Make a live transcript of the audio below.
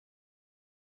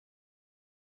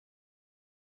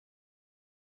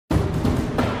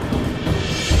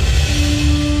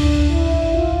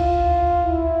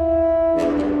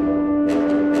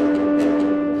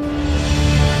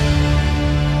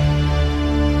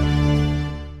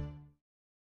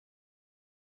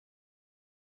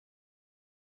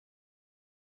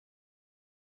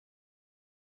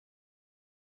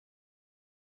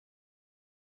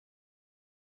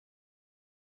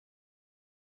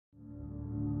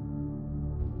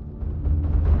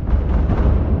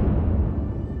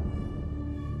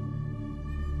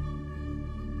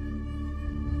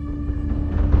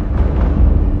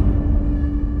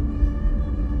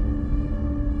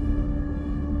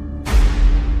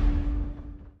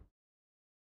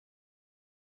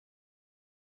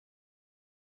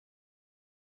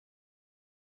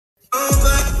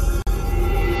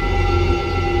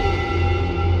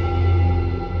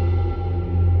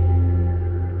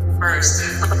Or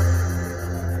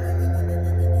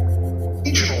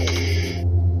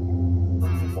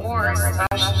slash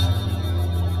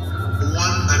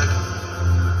one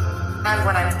and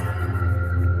what I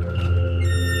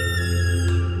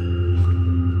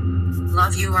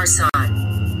love you, our son.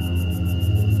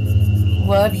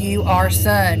 Love you, our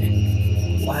son.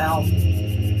 Wow.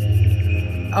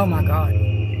 Oh my God.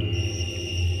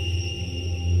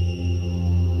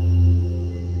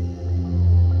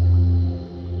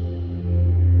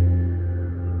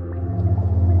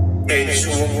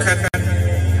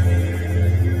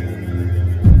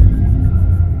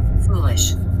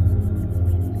 Foolish.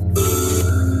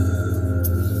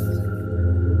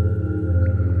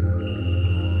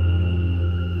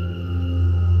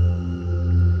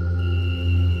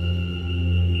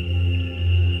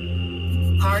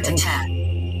 Heart attack.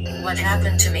 What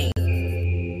happened to me?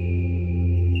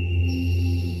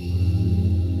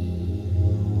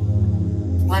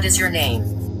 What is your name?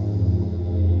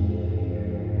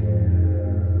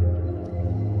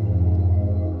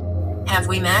 Have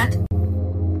we met?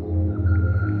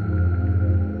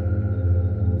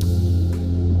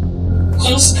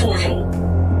 Host portal.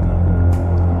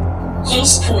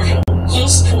 Host portal.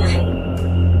 Host portal.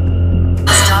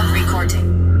 Stop recording.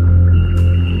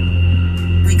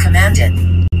 We command it.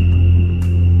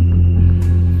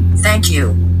 Thank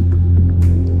you.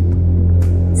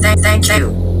 Thank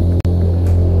you.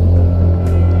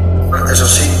 There's a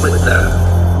secret there.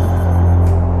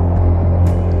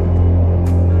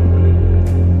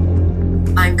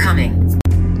 I'm coming.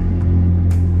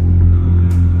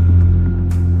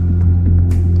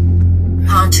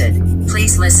 Haunted,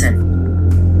 please listen.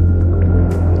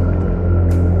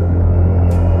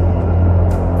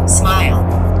 Smile.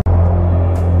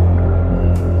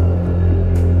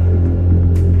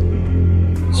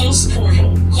 Host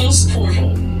portal. Host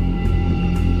portal.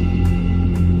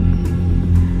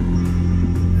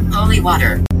 Holy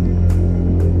water.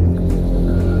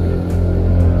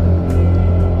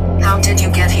 How did you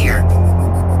get here?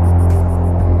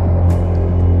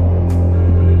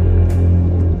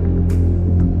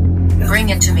 Bring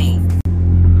it to me.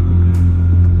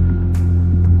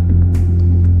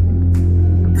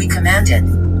 We command it.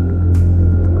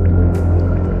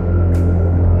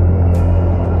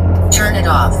 Turn it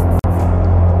off.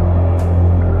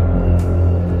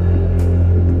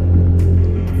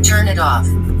 Turn it off.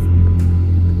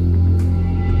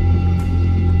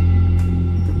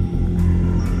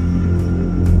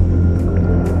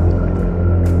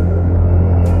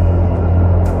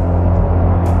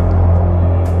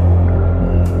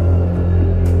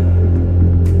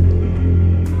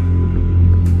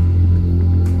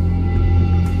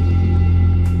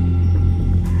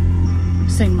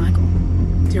 Saint Michael,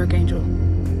 the Archangel,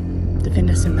 defend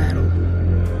us in battle.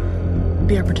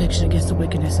 Be our protection against the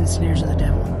wickedness and snares of the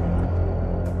devil.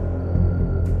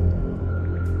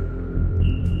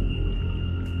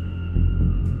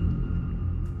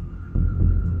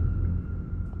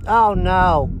 Oh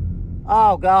no.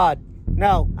 Oh God.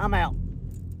 No, I'm out.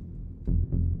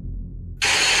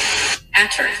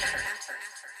 Enter.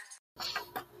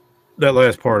 That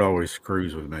last part always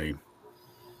screws with me.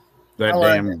 That I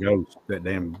love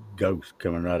damn ghost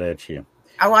coming right at you.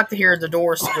 I like to hear the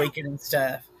doors squeaking and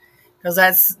stuff. Because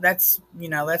that's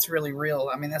really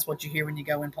real. I mean, that's what you hear when you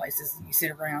go in places and you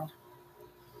sit around.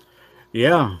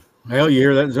 Yeah. Hell, you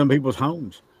hear that in some people's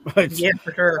homes. Yeah,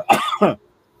 for sure.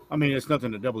 I mean, it's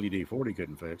nothing that WD-40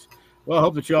 couldn't fix. Well, I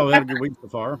hope that y'all had a good week so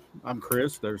far. I'm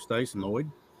Chris. There's Stace and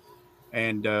Lloyd.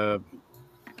 And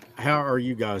how are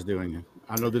you guys doing?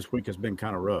 I know this week has been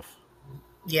kind of rough.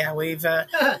 Yeah, we've had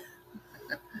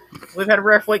a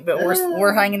rough week, but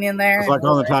we're hanging in there. It's like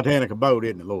on the Titanic, a boat,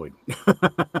 isn't it, Lloyd?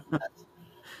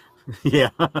 Yeah.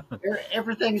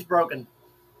 Everything's broken.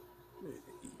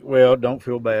 Well, don't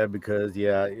feel bad because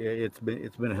it's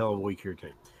been a hell of a week here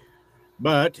too.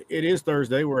 But it is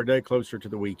Thursday. We're a day closer to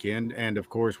the weekend, and of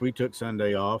course, we took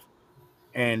Sunday off.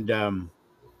 And I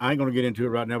ain't going to get into it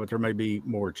right now, but there may be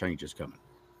more changes coming.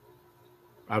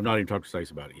 I've not even talked to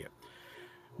Stacey about it yet,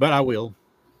 but I will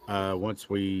once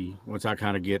I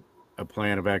kind of get a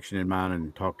plan of action in mind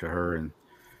and talk to her and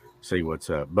see what's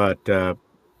up. But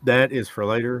that is for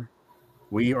later.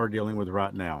 We are dealing with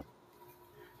right now.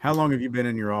 How long have you been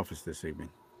in your office this evening?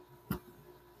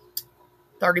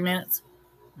 30 minutes.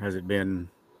 Has it been?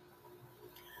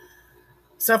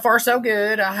 So far, so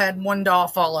good. I had one doll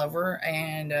fall over,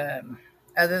 and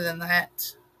other than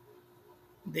that,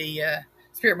 the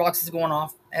spirit box is going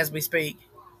off as we speak.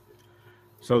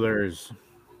 So there's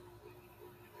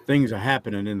things are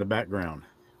happening in the background.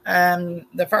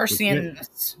 The first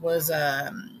sentence was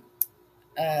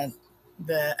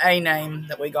the A name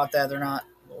that we got the other night.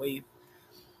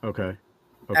 Okay.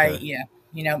 Okay. Yeah.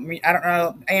 I don't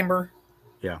know, Amber.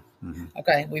 Yeah. Mm-hmm.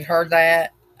 Okay, we've heard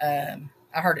that. I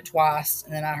heard it twice,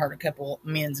 and then I heard a couple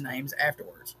men's names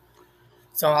afterwards.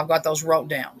 So I've got those wrote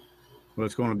down. Well,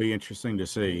 it's going to be interesting to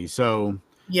see. So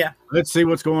yeah, let's see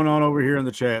what's going on over here in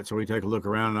the chat. So we take a look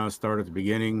around, and I'll start at the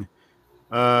beginning.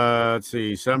 Let's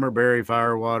see. Summer, Barry,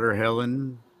 Firewater,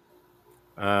 Helen,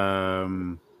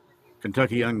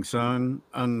 Kentucky Unsung.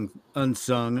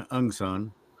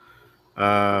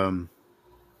 Of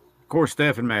course,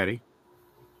 Steph and Maddie,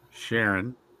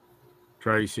 Sharon,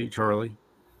 Tracy, Charlie,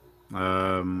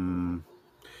 and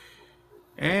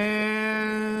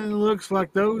looks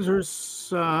like those are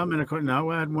some. And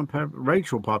no, I had one.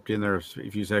 Rachel popped in there a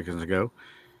few seconds ago,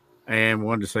 and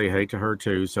wanted to say hey to her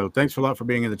too. So thanks a lot for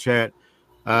being in the chat.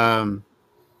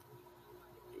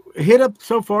 Hit up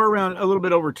so far around a little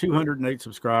bit over 208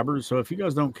 subscribers. So if you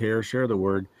guys don't care, share the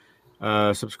word,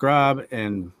 subscribe,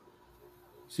 and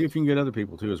see if you can get other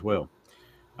people too as well.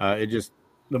 It just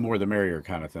the more the merrier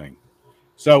kind of thing.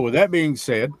 So with that being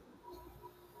said,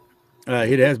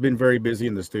 it has been very busy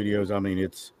in the studios. I mean,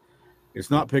 it's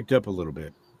not picked up a little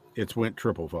bit. It's went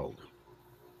triple fold.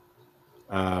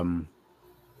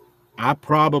 I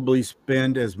probably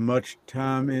spend as much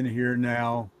time in here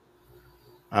now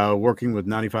working with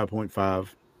 95.5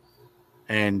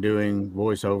 and doing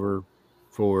voiceover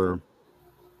for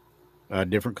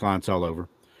different clients all over.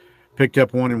 Picked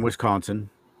up one in Wisconsin,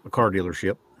 a car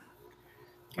dealership.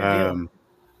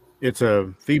 It's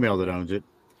a female that owns it.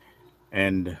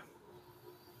 And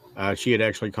she had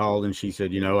actually called and she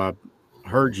said, I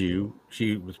heard you.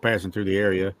 She was passing through the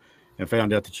area and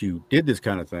found out that you did this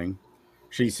kind of thing.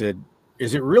 She said,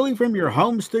 is it really from your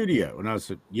home studio? And I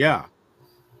said, yeah.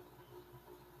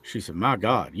 She said, my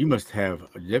God,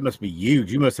 that must be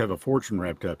huge. You must have a fortune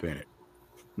wrapped up in it.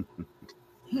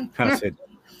 I said,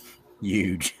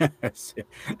 huge. I said,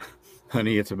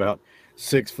 honey, it's about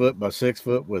 6 foot by 6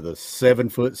 foot with a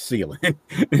 7-foot ceiling.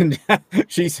 And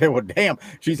she said, well, damn.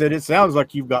 She said, it sounds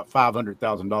like you've got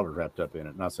 $500,000 wrapped up in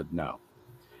it. And I said, no.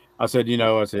 I said,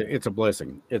 it's a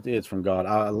blessing. It's from God.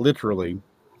 I literally,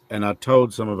 and I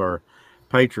told some of our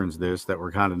patrons this that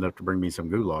were kind enough to bring me some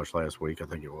goulash last week, I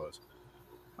think it was.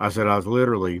 I said, I was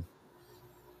literally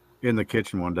in the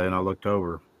kitchen one day and I looked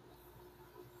over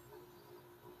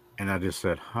and I just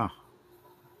said, huh.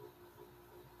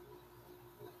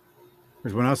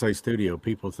 Because when I say studio,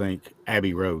 people think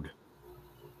Abbey Road,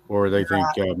 or they think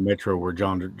Metro, where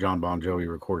John Bon Jovi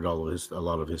recorded a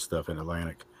lot of his stuff in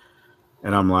Atlantic.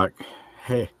 And I'm like,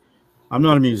 hey, I'm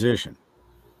not a musician.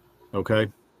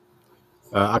 Okay.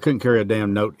 I couldn't carry a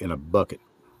damn note in a bucket.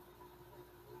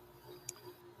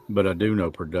 But I do know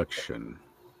production.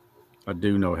 I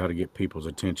do know how to get people's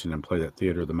attention and play that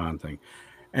theater of the mind thing.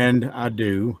 And I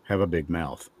do have a big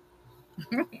mouth.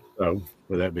 So,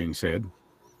 with that being said,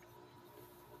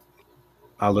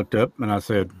 I looked up and I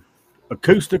said,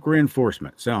 acoustic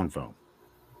reinforcement sound foam.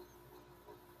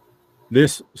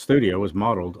 This studio was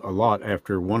modeled a lot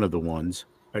after one of the ones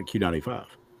at Q95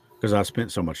 because I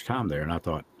spent so much time there and I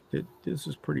thought, this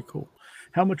is pretty cool.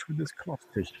 How much would this cost?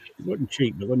 It wasn't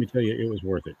cheap, but let me tell you, it was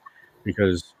worth it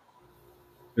because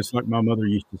it's like my mother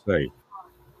used to say,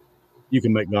 you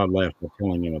can make God laugh by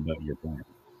telling him about your plan.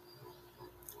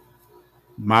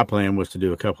 My plan was to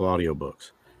do a couple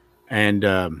audiobooks,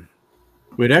 and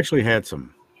we'd actually had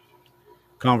some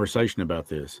conversation about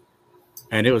this,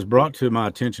 and it was brought to my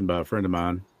attention by a friend of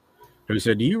mine who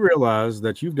said, do you realize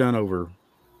that you've done over,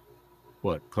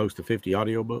 close to 50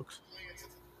 audiobooks?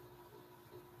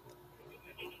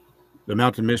 The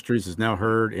Mountain Mysteries is now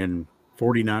heard in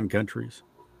 49 countries.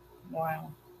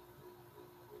 Wow.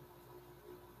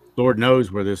 Lord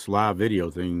knows where this live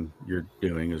video thing you're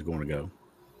doing is going to go.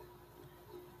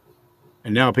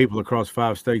 And now people across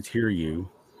 5 states hear you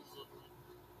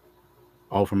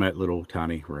all from that little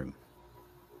tiny room.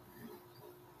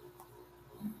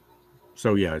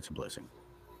 So yeah, it's a blessing.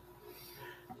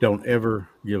 Don't ever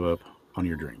give up on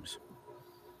your dreams.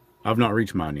 I've not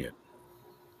reached mine yet.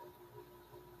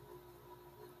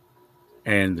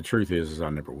 And the truth is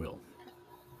I never will.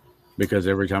 Because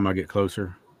every time I get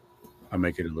closer, I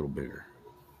make it a little bigger,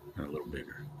 and a little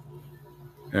bigger,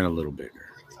 and a little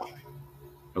bigger,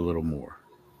 a little more.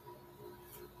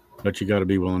 But you got to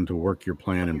be willing to work your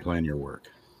plan and plan your work.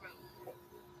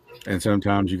 And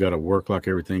sometimes you got to work like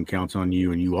everything counts on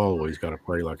you, and you always got to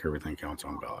pray like everything counts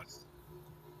on God.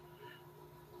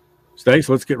 Stace,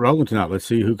 let's get rolling tonight. Let's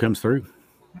see who comes through.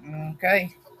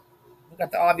 Okay. We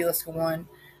got the Obelisk one,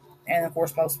 and of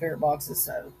course both spirit boxes.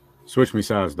 So switch me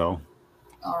sides, doll.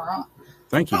 All right.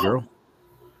 Thank you, girl.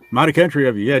 Mighty country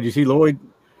of you. Yeah, did you see Lloyd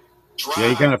Yeah,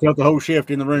 he kind of felt the whole shift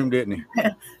in the room, didn't he?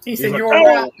 He said, like, "You're "Oh!"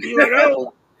 right." He's like,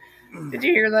 "Oh!" Did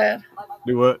you hear that?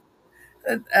 Do what?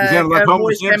 sounded like A Homer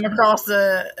voice came Simpson. across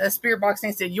a spirit box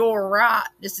and said, "You're right,"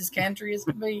 just as country as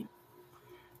could be.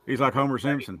 He's like Homer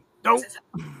Simpson. Nope.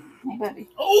 Hey, buddy.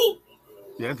 Oh,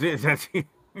 That's it. That's it.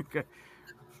 Okay.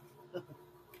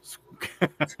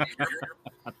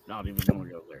 I'm not even going to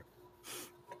go there.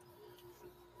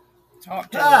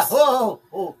 talk to Ah, us.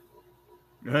 whoa.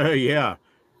 Yeah.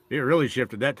 It really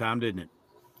shifted that time, didn't it?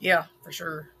 Yeah, for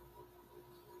sure.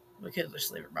 We could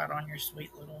just leave it right on your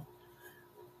sweet little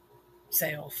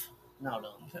self. No.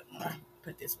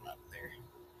 Put this one up there,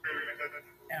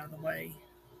 out of the way.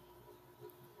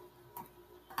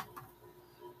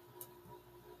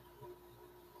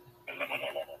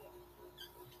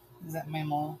 Is that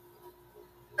Mamaw?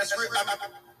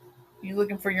 You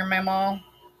looking for your Mamaw?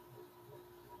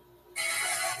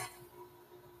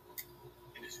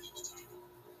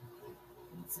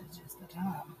 This is just the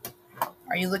time.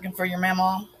 Are you looking for your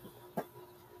Mamaw?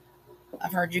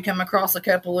 I've heard you come across a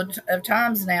couple of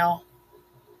times now.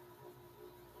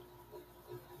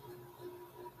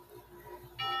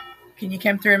 Can you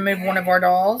come through and move one of our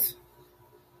dolls?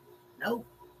 No.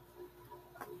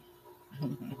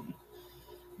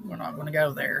 We're not going to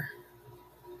go there.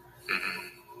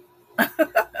 I'll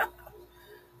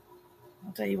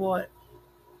tell you what.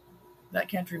 That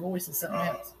country voice is something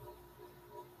else.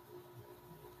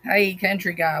 Hey,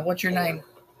 country guy, what's your name?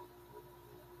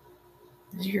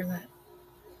 Did you hear that?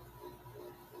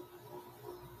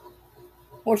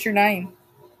 What's your name?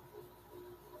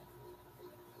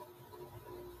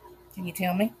 Can you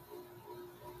tell me?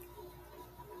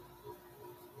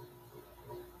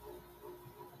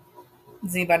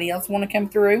 Does anybody else want to come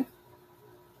through?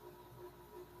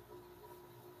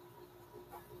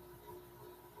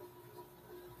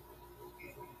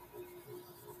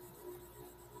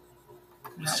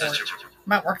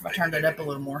 Might work if I turned it up a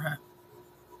little more, huh?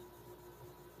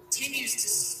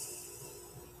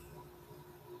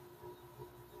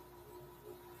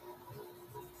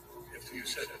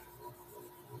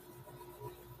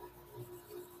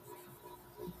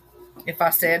 If I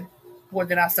said, what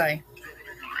did I say?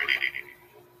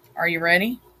 Are you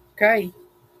ready? Okay.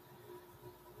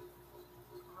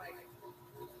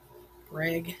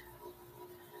 Greg.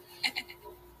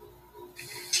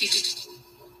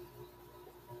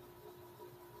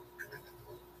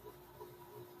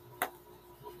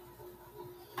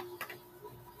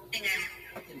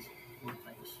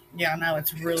 Yeah, I know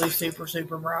it's really super,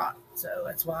 super bright. So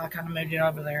that's why I kind of moved it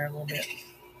over there a little bit.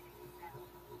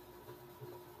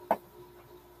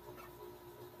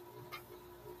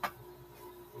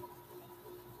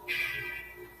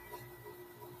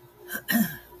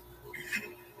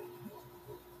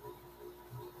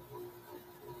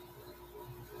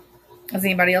 Does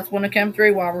anybody else want to come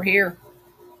through while we're here?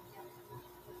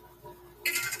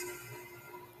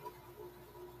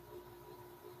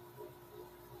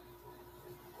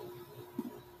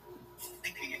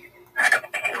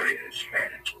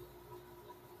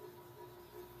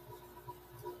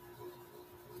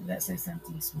 Did that say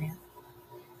something, Smith?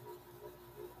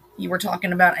 You were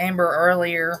talking about Amber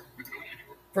earlier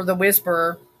for the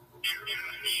Whisperer.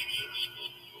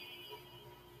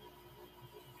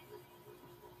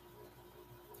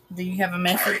 Do you have a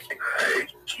message?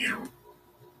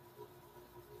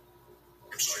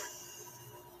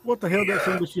 What the hell did that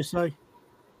somebody just say?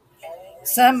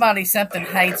 Somebody something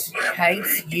hates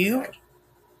you.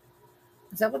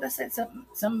 Is that what that said?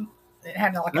 Some it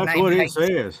had like a That's name. what it hates.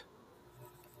 says.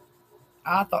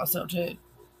 I thought so too.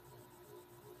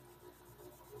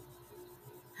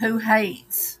 Who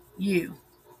hates you?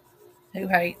 Who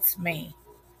hates me?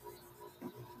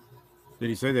 Did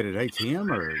he say that it hates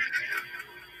him or?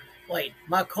 Wait,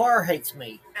 my car hates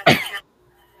me.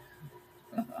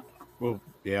 Well,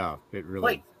 yeah, it really.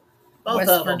 Wait, both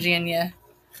West of them. Virginia.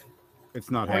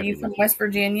 It's not Are happy. you from with West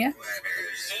Virginia?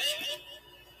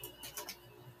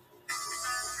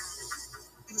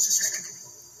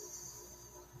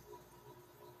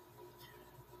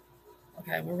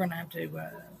 Okay, we're gonna have to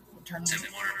turn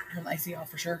the AC off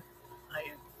for sure.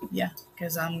 Yeah,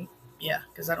 because I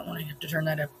don't want to have to turn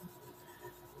that up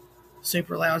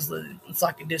super loud. So it's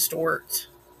like it distorts.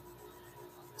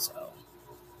 So,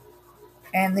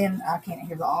 and then I can't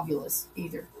hear the ovulus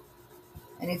either,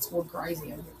 and it's going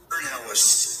crazy over here.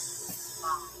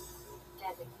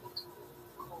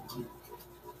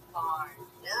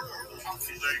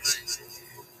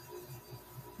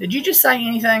 Did you just say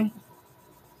anything?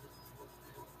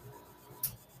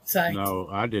 Say. No,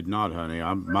 I did not, honey.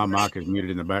 My mic is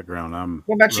muted in the background.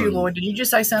 What about you, running. Lloyd? Did you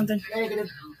just say something? Negative.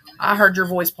 I heard your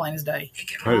voice plain as day.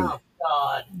 Who?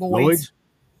 God. Lloyd's.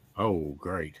 Oh,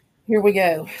 great. Here we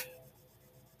go.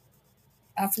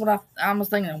 That's what I was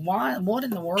thinking. Why? What in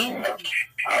the world?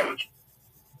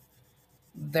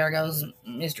 There goes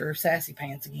Mr. Sassy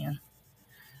Pants again.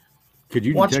 Could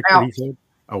you Watch detect out. what he said?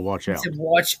 Oh, watch He out. said,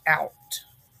 "Watch out."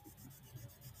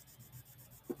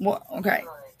 What? Okay.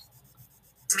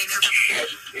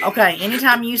 Okay.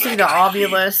 Anytime you see the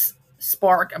ovulus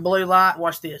spark a blue light,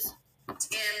 watch this.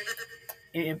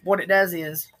 What it does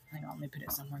is, hang on, let me put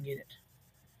it somewhere and get it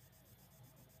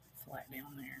flat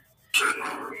down there.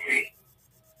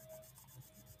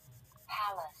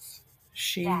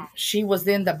 She was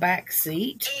in the back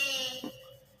seat.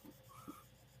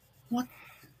 What?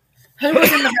 Who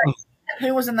was in the back?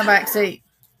 Who was in the back seat?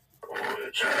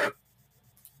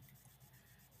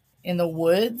 In the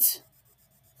woods.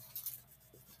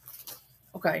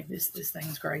 Okay, this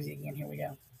thing's crazy again. Here we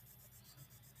go.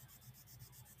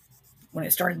 When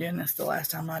it started doing this the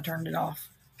last time I turned it off.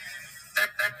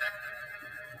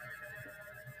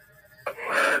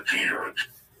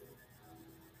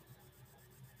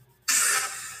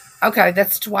 Okay,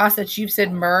 that's twice that you've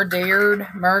said murdered.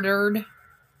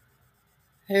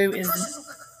 Who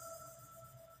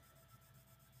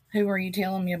are you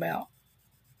telling me about?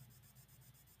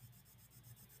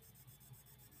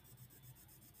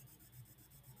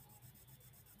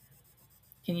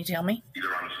 Can you tell me?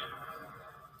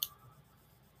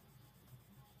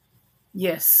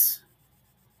 Yes.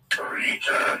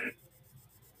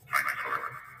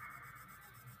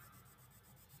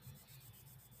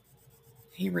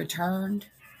 He returned.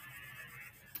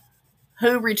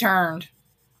 Who returned?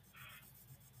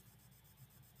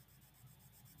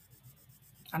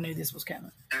 I knew this was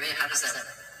coming. How does that?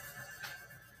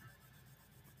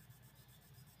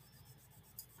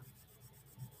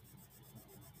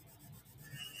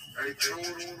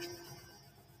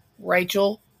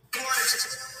 Rachel. They're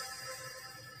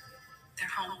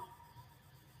home.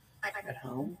 At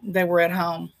home? They were at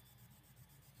home.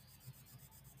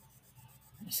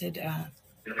 I said,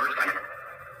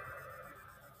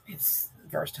 it's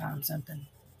first time something.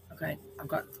 Okay, I've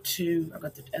got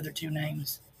the other two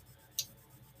names.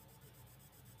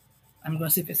 I'm going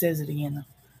to see if it says it again,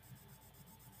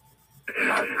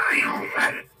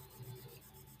 though.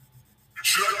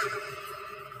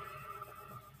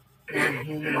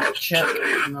 Non-human. Chuck.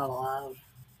 Not alive.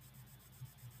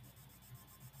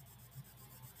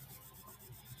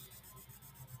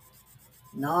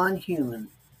 Non-human.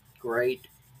 Great.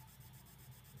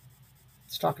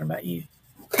 It's talking about you.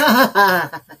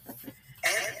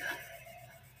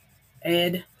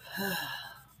 Ed.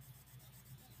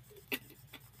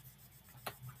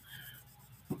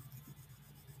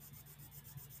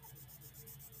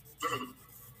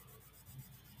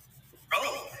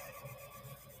 Oh.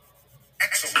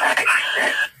 Excellent.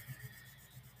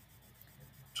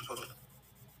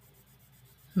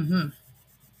 Mm-hmm.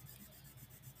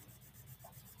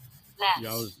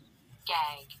 Y'all's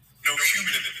Gag. No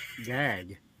human.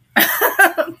 gag.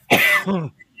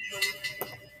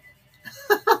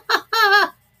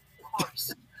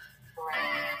 Horse.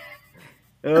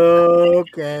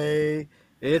 Okay.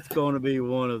 It's going to be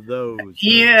one of those.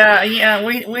 Yeah.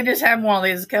 We just had one of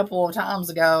these a couple of times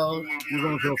ago. You're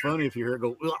going to feel funny if you hear it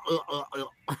go.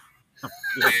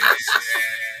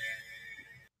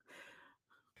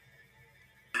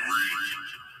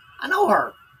 I know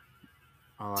her.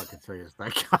 All I can say is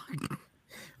thank God.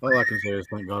 All I can say is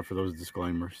thank God for those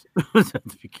disclaimers.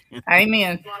 If you can.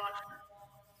 Amen.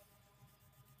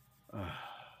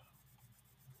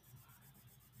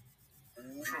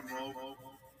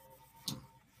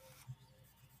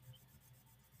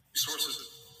 Sources.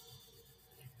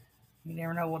 You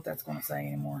never know what that's going to say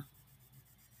anymore.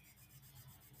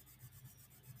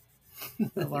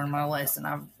 I learned my lesson.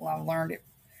 I've learned it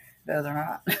the other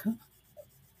night.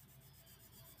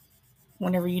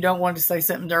 Whenever you don't want to say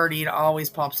something dirty, it always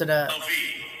pops it up.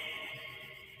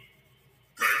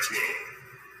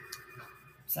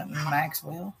 Something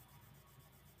Maxwell.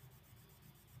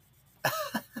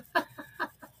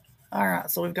 All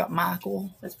right, so we've got Michael.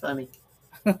 That's funny.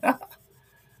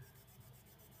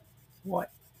 What?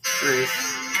 Chris.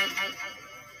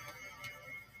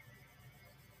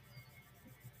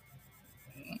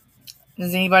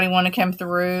 Does anybody want to come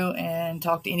through and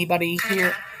talk to anybody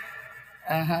here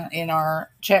in our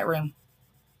chat room?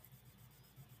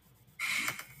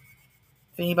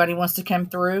 If anybody wants to come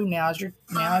through, now's your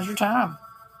time.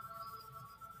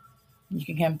 You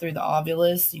can come through the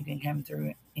Ovulus. You can come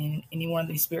through in any one of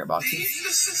these spirit boxes.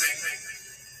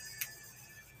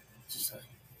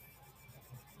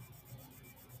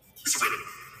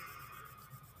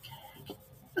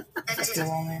 Is it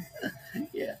still on there?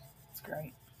 Yeah. It's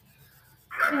great.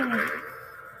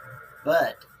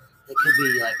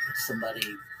 be like somebody,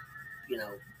 you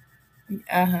know.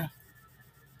 Uh-huh.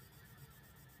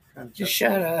 trying to Just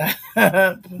tell- shut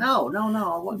up. No.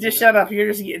 I wasn't Just gonna- shut up.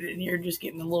 You're just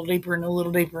getting a little deeper and a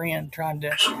little deeper in, trying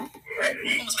to.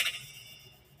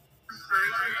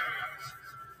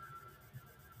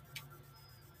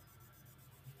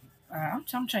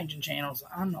 I'm changing channels.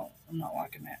 I'm not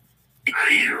liking that.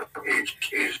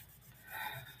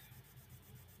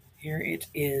 Here it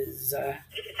is.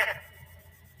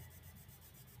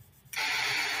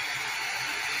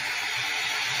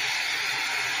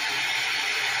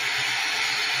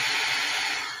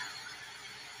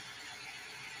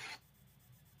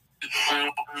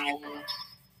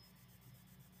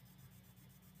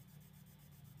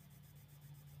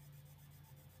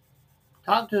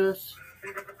 Talk to us.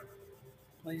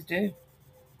 Please do.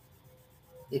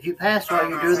 If you pass while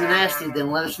you're doing the nasty,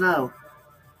 then let us know.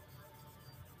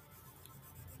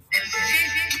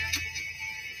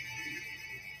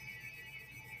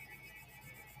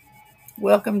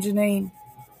 Welcome, Janine.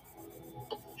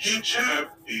 Hijab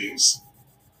is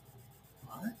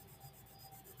What?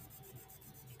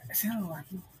 It sounded like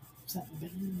something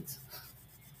beans.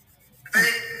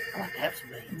 I like to have some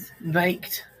beans.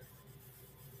 Baked.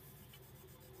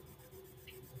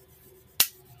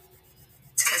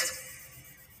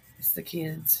 It's the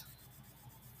kids.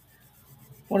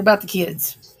 What about the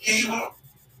kids? hijab.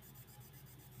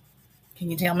 Can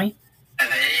you tell me? I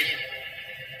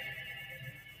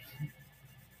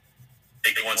think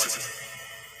he wants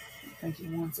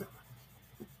it.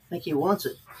 I think he wants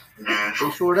it.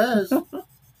 He sure does.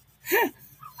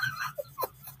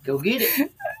 Go get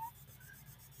it.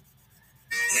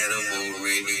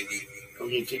 Go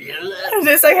get your love.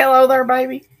 Just say hello there,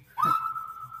 baby.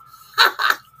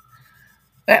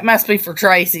 That must be for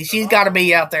Tracy. She's got to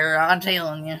be out there. I'm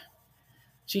telling you.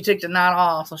 She took the night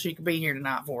off so she could be here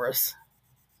tonight for us.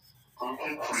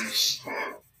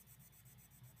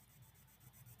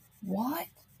 What?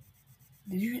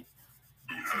 Did you?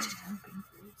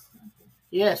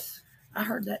 Yes. I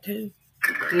heard that too.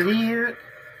 Did he hear it?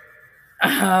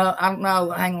 I don't know.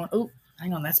 Hang on. Oop.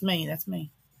 Hang on. That's me. That's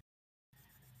me.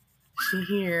 She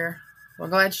here. Well,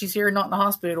 glad she's here, not in the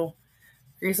hospital.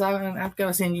 Chris, I've got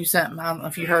to send you something. I don't know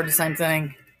if you heard the same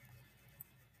thing.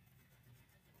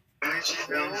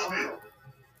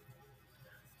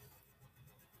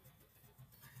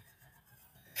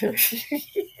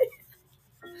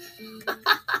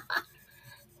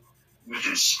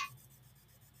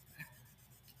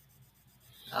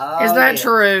 Oh, Is that yeah.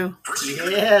 true?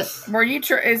 Yes. Were you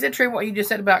true? Is it true what you just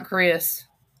said about Chris?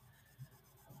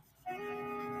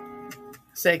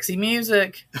 Sexy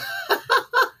music.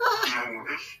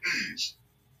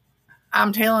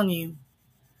 I'm telling you.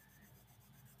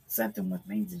 Something with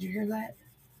beads. Did you hear that?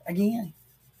 Again.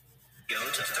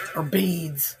 Or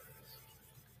beads.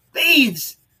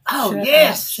 Beads. Oh, Shut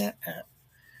yes. Up, shut up.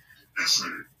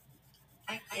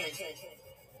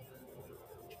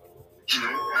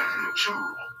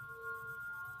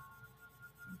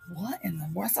 What in the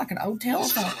world? It's like an old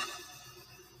telephone.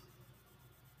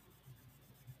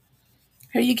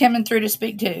 Who are you coming through to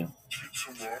speak to?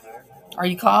 Are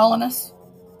you calling us?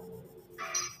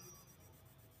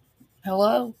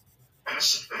 Hello?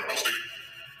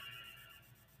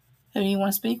 Who do you want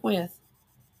to speak with?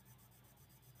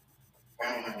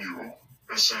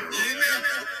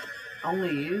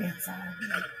 Only you. It's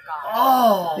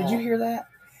Oh. Did you hear that?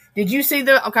 Did you see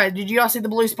the? Okay. Did you all see the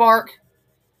blue spark?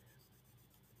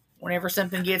 Whenever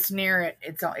something gets near it,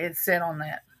 it's set on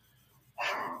that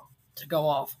to go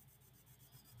off.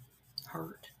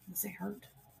 Hurt. Let's say hurt.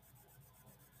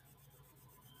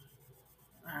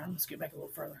 All right, I'm gonna scoot back a little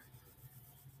further.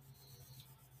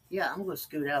 Yeah, I'm going to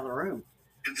scoot out of the room.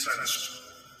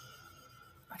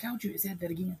 I told you it said that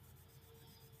again.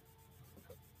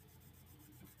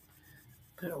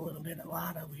 Put a little bit of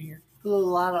light over here. Put a little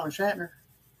light on Shatner.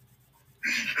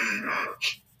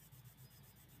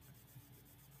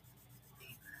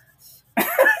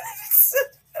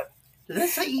 Did I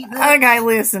say eat nuts? Okay,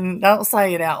 listen. Don't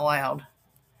say it out loud.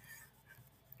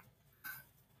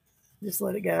 Just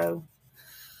let it go.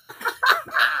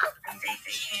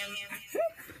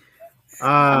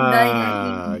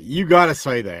 You gotta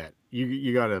say that.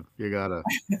 You gotta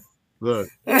look.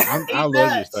 I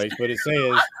love you, Stace, but it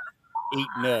says eat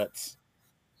nuts.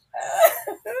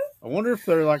 I wonder if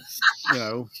they're like,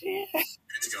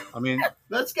 I mean,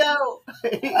 Let's go.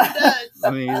 Eat nuts.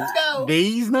 I mean, Let's go.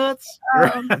 these nuts. I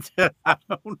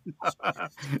don't know.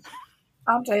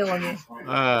 I'm telling you.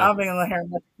 I'll be in the hair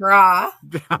to cry.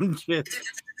 I'm just,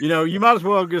 you might as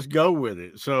well just go with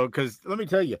it. So, because let me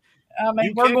tell you, I mean,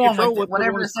 you we're can't going control with it. what they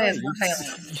Whatever wanna it says, say. we're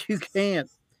telling you. You can't.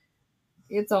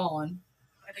 It's on.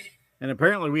 And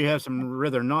apparently we have some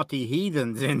rather naughty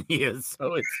heathens in here,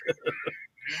 so it's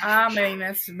I mean,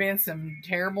 that's been some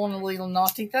terrible and illegal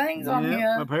naughty things on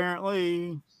here.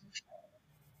 apparently.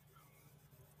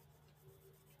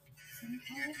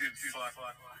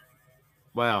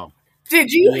 Wow.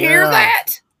 Did you hear Yeah. that?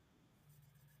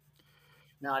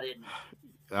 No, I didn't.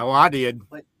 Oh, I did.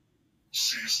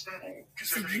 See,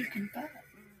 you can fuck.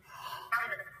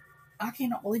 I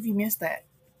cannot believe you missed that.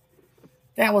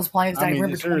 That was Plains Day. I mean,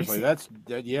 Remember seriously,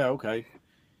 26? yeah, okay.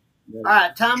 All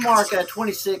right, time mark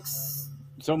 26.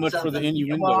 So much for the Something.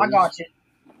 innuendo. Well, I got you.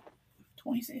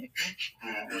 26.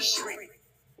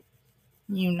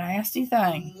 You nasty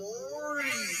thing.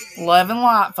 Love and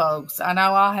light, folks. I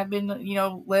know I have been,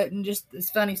 letting just this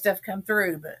funny stuff come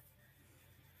through, but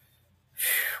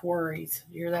worries.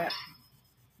 You hear that?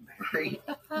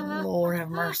 Lord have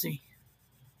mercy.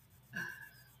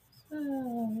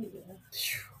 Oh, yeah.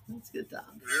 That's a good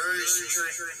time.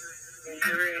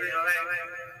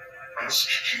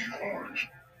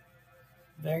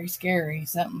 Very scary.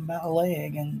 Something about a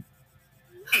leg and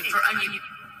Did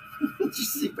you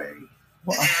see Barry?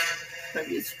 well,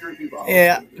 Maybe it's Droopy Ball.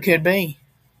 yeah, could be.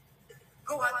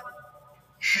 Go on.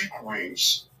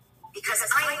 Because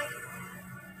I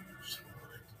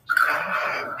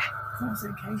I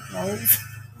said cake rolls.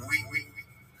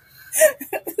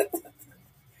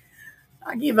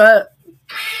 I give up.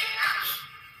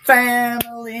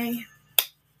 Family.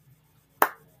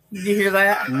 Did you hear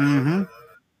that? Mm-hmm.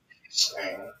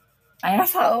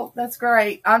 Asshole. That's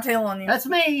great. I'm telling you. That's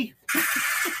me.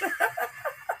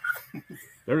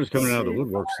 They're just coming out of the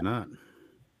woodworks tonight.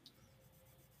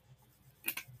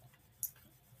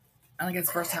 I think it's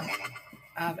the first time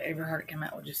I've ever heard it come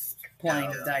out with just plain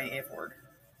as day F word.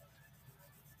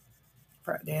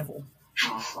 Frat devil.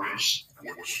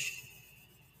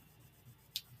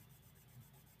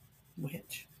 Witch.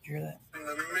 Did you hear that?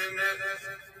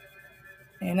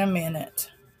 In a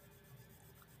minute.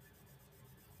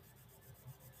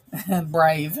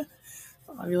 Brave.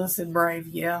 Fabulous said brave,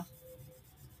 yeah.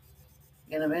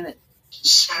 In a minute.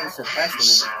 That's a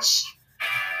fast minute.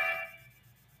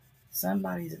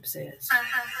 Somebody's obsessed.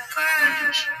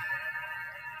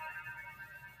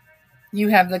 You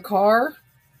have the car?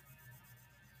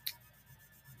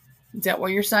 Is that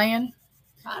what you're saying?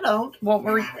 I don't. What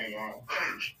were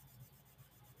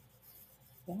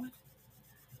what?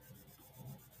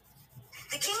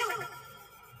 the kingdom.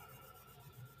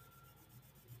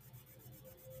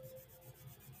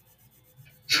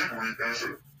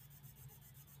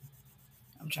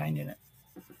 I'm changing it.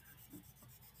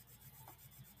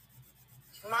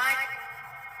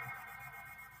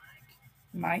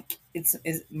 Mike. Is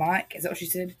Mike? Is that what she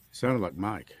said? Sounded like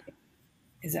Mike.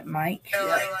 Is it Mike?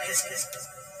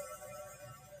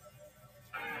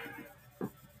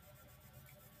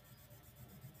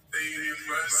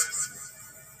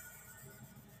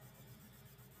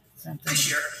 Something.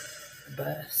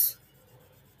 Bus.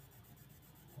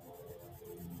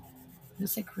 Did it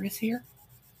say Chris here?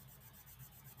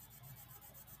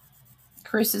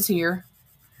 Chris is here.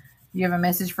 You have a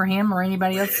message for him or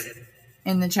anybody else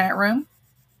in the chat room?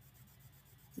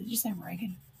 Did you say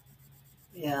Reagan?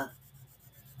 Yeah.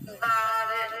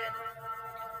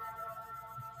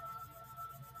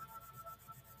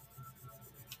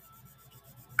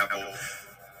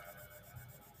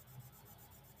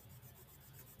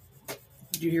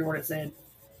 Did you hear what it said?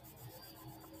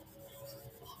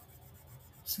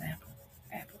 Snapple.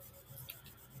 Apple.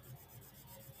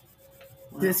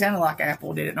 Did it sound like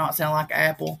apple? Did it not sound like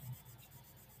apple?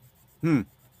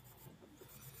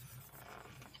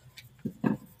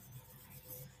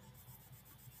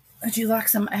 Would you like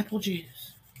some apple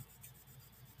juice?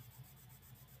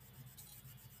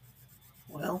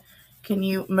 Well, Can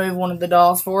you move one of the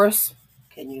dolls for us?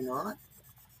 can you not?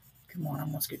 Come on, I'm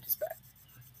going to scoot this back.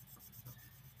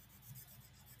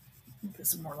 Put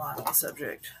some more light on the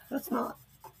subject. That's not.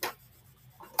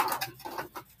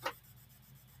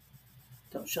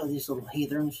 Don't show these little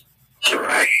heathens.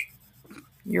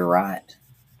 You're right.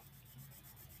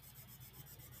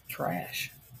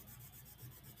 Trash.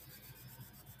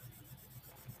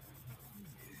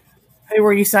 Who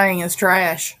are you saying is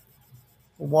trash?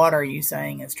 What are you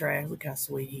saying is trash? Look how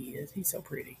sweet he is. He's so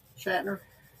pretty. Shatner.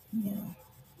 Yeah.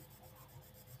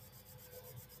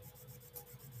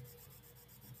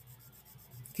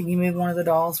 Can you move one of the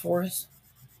dolls for us?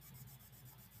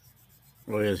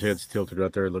 Well, his head's tilted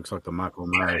right there. It looks like the Michael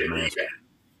Myers mask.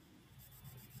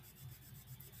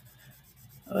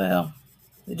 Well,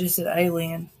 they just said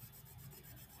alien.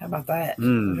 How about that?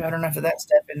 Mm. We've had enough of that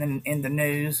stuff in the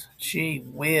news. Gee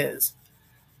whiz.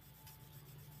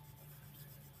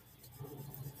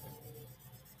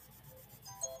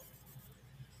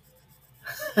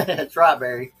 That's right,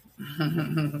 Barry.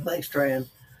 Thanks, Tran.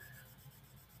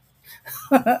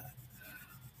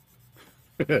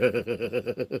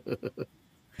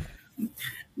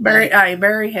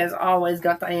 Barry has always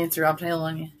got the answer. I'm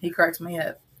telling you, he cracks me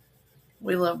up.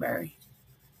 We love Barry.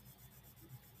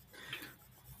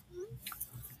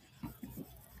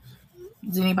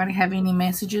 Does anybody have any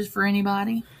messages for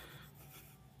anybody?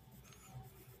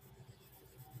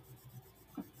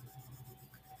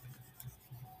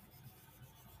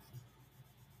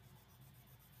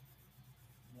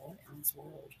 What in this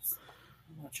world?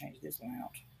 I'm going to change this one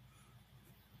out.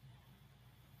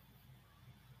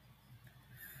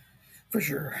 For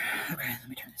sure. Okay, let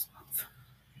me turn this off.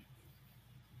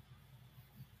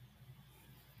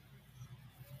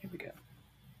 Here we go.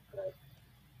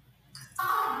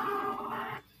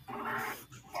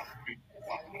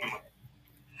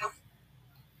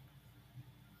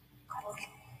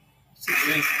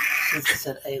 Since it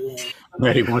said alien.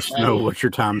 Maddie wants to know what's your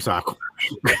time cycle.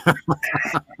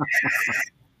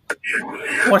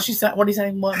 What she said? What do you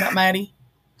say? What about Maddie?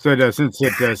 So since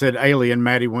it said alien,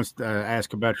 Maddie wants to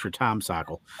ask about your time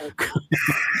cycle.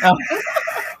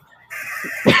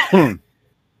 Oh.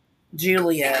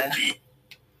 Julia.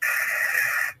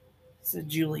 So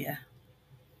Julia.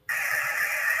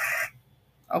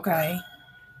 Okay.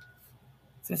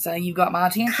 So say you got my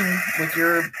attention with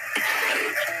your.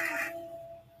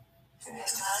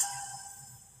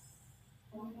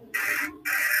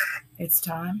 It's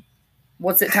time.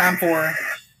 What's it time for?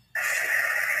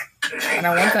 I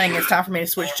know one thing. It's time for me to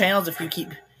switch channels if you keep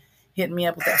hitting me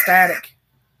up with that static.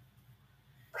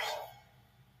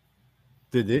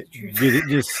 Did it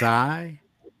just sigh?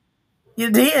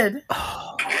 You did.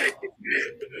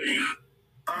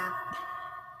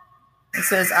 It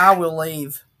says, I will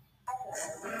leave.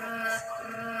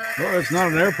 Well, it's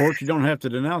not an airport. You don't have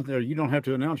to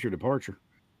announce your departure.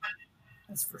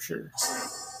 That's for sure.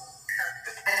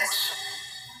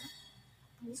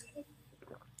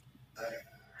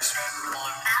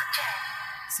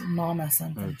 It's a mama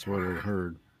something. That's what I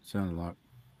heard. Sounded like.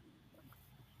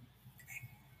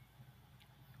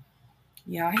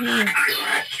 Yeah, I hear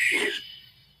you.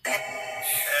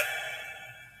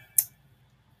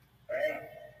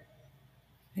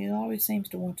 He always seems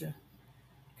to want to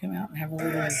come out and have a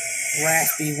little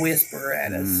raspy whisper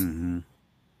at us. Mm-hmm.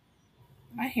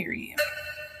 I hear you.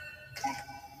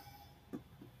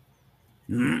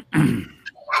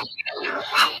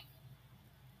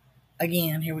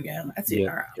 Again, here we go. That's it. Yeah,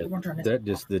 all right, we're gonna turn this. That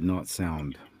just did not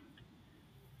sound.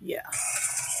 Yeah.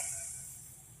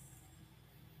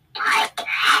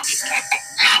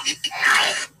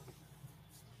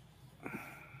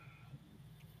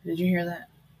 Did you hear that?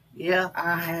 Yeah.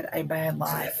 I had a bad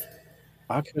life.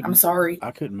 I'm sorry.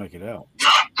 I couldn't make it out.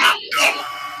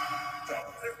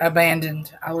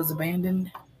 Abandoned. I was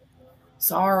abandoned.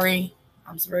 Sorry.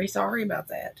 I'm very sorry about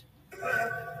that.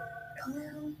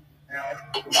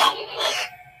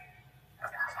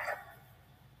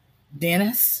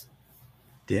 Dennis?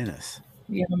 Dennis.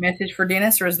 You have a message for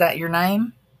Dennis, or is that your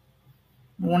name?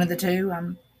 One of the two?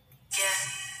 I'm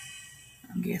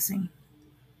guessing.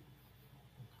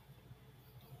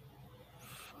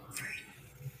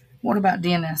 What about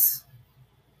Dennis?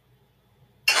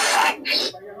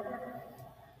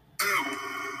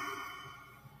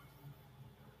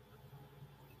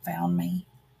 Found me.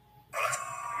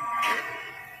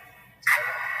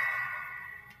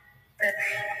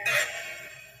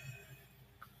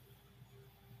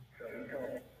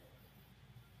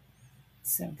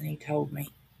 Something he told me.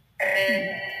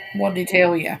 What did he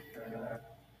tell you?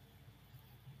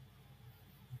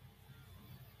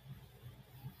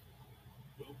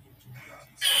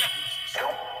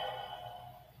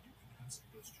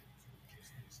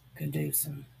 Could do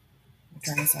some. We're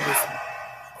trying to answer some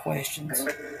questions.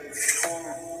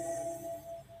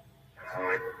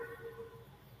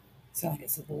 Sounds like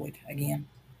it's a void again.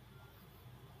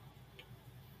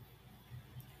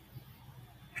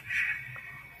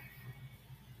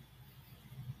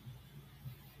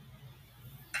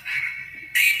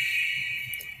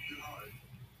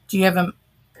 Do you have a?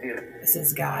 It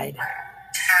says guide.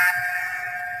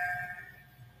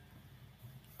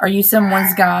 Are you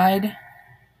someone's guide?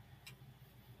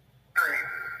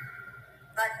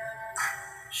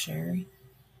 Sherry?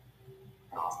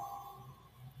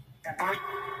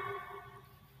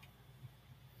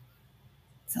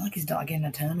 Sounds like he's like in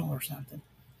a tunnel or something.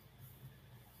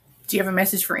 Do you have a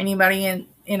message for anybody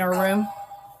in our room?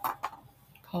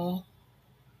 Paul?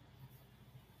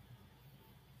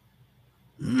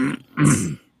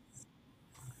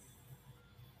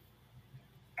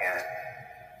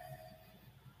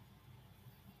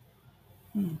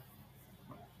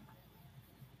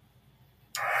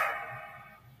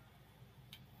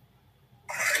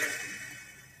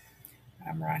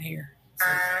 I'm right here.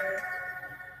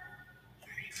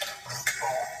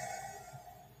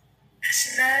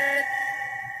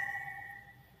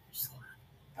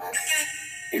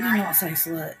 It did not say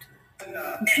slut.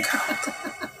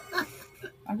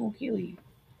 I'm gonna kill you.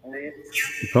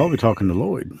 You're probably talking to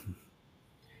Lloyd.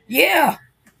 Yeah.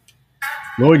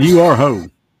 Lloyd, you are hoe.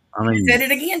 I mean, Said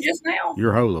it again just now.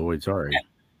 you're hoe, Lloyd. Sorry.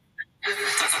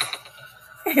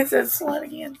 It said slut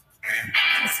again.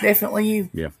 It's definitely you.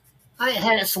 Yeah. I ain't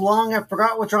had it so long I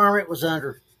forgot which arm it was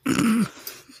under.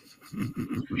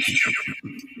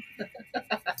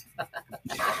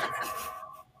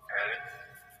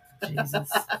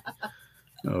 Jesus.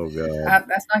 Oh God.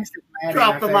 That's nice to be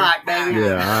Drop the mic, baby.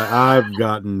 Yeah, I've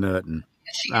gotten nothing.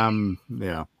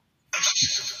 Yeah.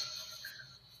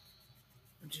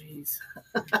 Jeez.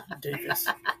 Doofus.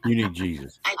 You need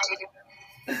Jesus.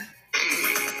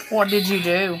 What did you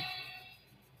do?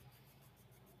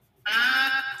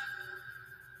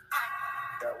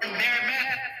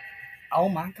 Oh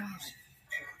my gosh.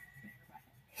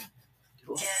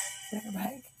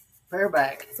 Bareback.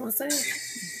 Bareback. That's what it said.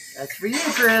 That's for you,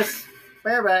 Chris.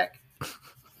 Bareback.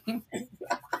 Come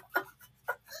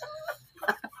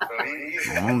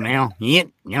on now. Yeah.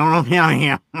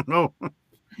 Yeah. No.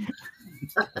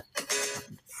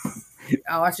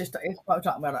 Oh, it's probably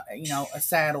talking about a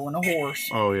saddle and a horse.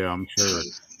 Oh yeah, I'm sure.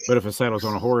 But if a saddle's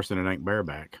on a horse, then it ain't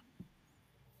bareback.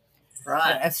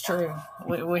 Right. That's true.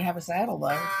 We have a saddle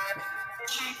though.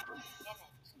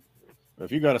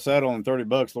 If you got a saddle and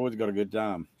 $30, Lloyd's got a good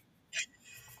time.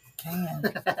 Can.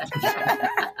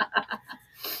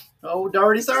 Oh,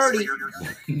 dirty 30.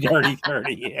 Dirty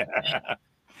 30, yeah.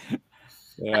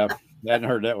 Yeah, I hadn't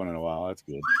heard that one in a while. That's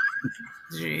good.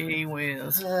 Gee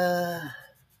whiz.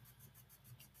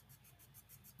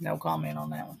 No comment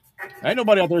on that one. Ain't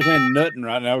nobody out there saying nothing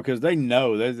right now because they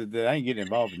know they ain't getting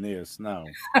involved in this. No.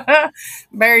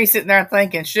 Barry's sitting there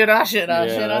thinking, should I? Yeah,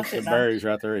 that's the Barry's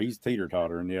right there. He's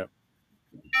teeter-tottering, yep.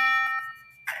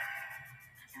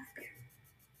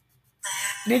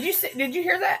 Did you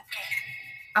hear that?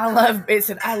 It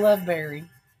said, I love Barry.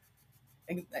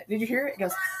 Did you hear it? It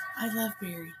goes, I love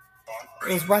Barry.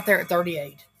 It was right there at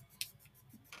 38.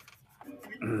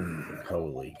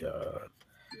 Holy God.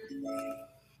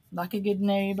 Like a good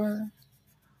neighbor.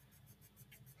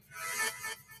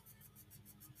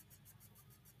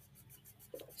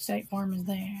 State Farm is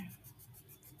there.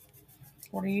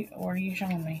 What are you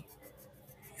showing me?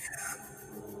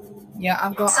 Yeah,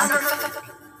 I've got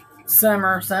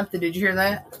summer something. Did you hear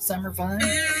that? Summer fun.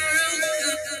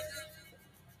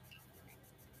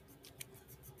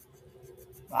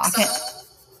 I can't.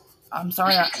 I'm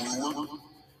sorry.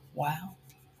 Wow.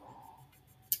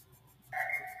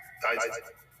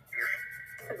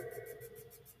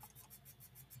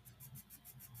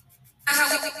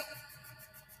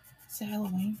 It's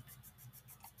Halloween.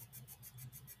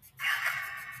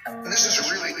 This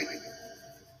is really.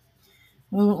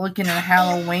 We're looking at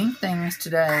Halloween things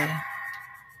today.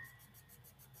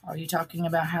 Are you talking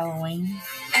about Halloween?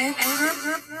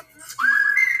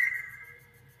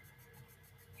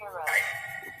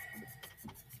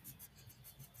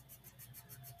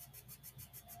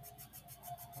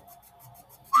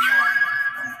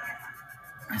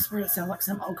 I swear it sounds like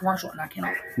some old commercial, and I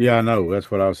cannot. Yeah, I know.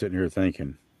 That's what I was sitting here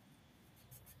thinking.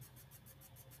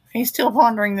 He's still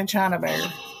pondering the China bear.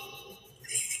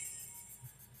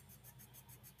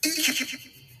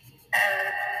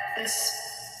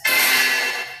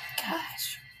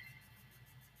 Gosh.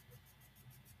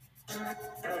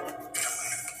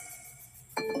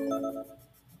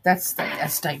 That's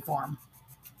State Farm.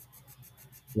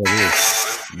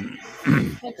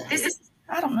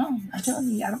 I don't know. I'm telling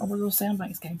you, I don't know where those sound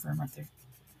bites came from right there.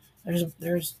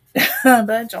 There's a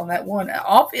bunch on that one.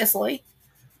 Obviously.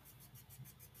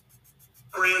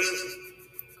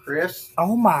 Chris?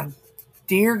 Oh my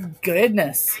dear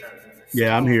goodness.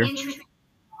 Yeah, I'm here.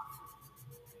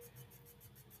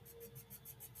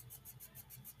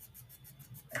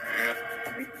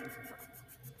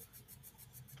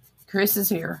 Chris is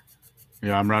here.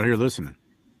 Yeah, I'm right here listening.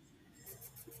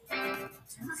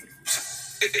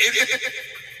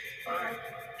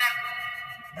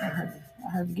 I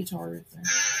heard the guitar right there.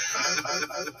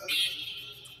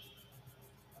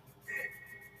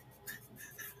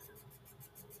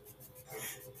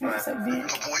 That's so big.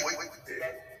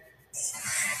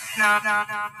 No.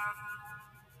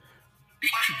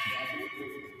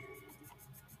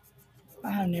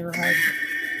 I have never heard it.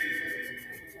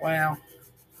 Wow.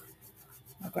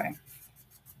 Okay.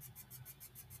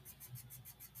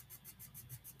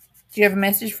 Do you have a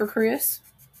message for Chris?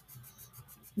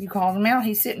 You called him out.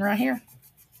 He's sitting right here.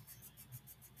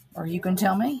 Or you can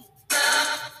tell me.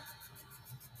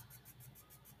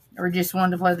 Or just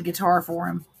wanted to play the guitar for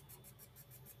him?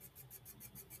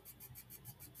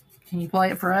 Can you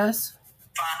play it for us?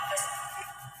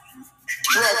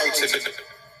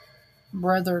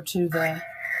 Brother to the...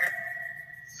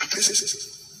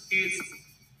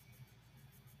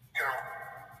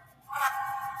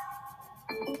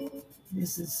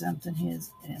 This is something his,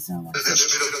 and it sounds like...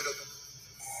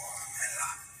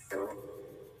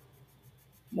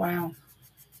 Wow.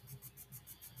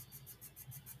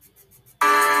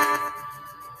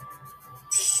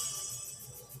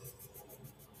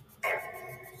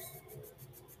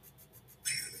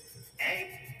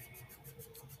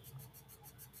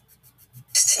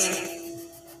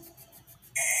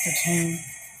 The tune.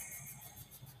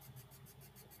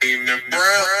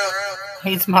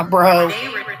 He's my bro.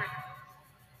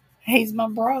 He's my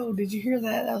bro. Did you hear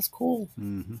that? That was cool.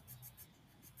 Mm-hmm.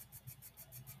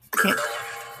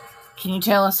 Can you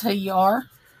tell us who you are?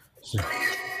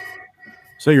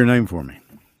 Say your name for me.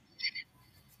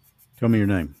 Tell me your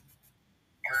name.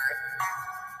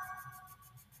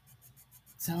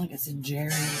 Sound like it's in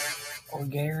Jerry or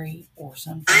Gary or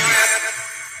something.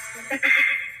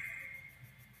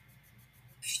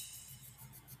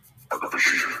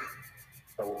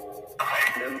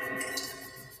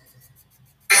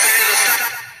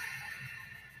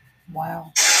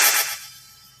 Wow.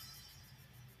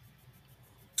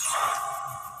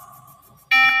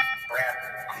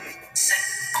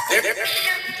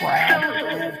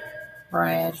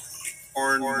 Brad.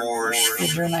 Morris.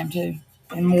 Is your name too?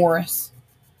 And Morris.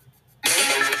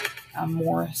 I'm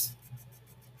Morris.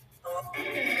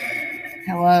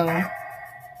 Hello.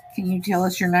 Can you tell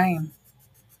us your name?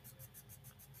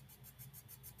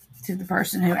 To the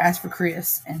person who asked for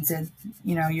Chris and said,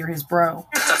 you know, you're his bro.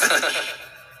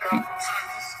 Can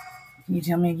you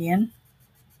tell me again?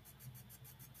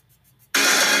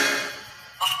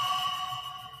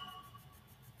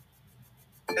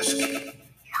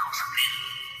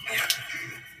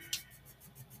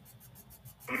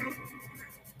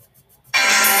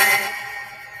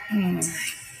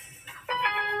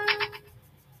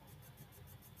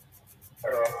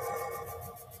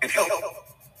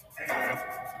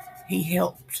 He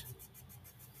helped.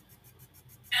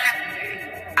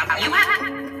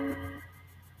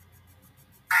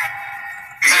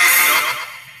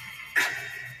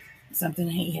 Something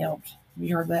he helped.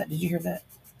 You heard that? Did you hear that?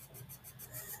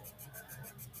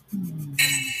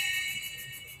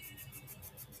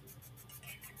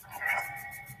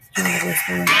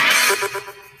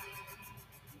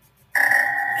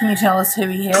 Can you tell us who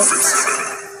he helped?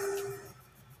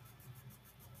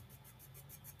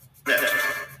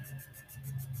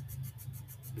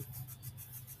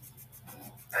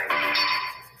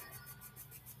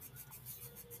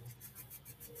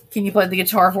 Can you play the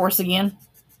guitar for us again?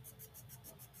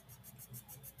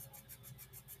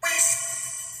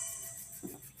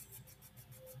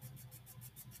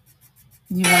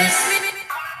 You want to?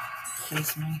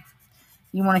 Excuse me.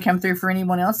 You want to come through for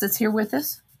anyone else that's here with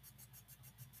us?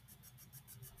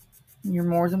 You're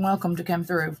more than welcome to come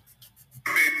through.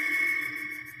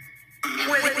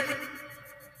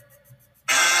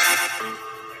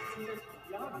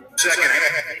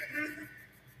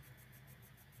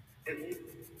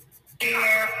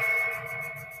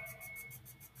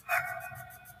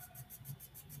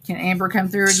 Can Amber come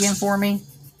through again for me?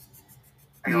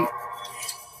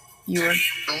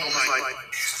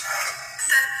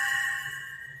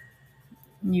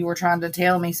 You were trying to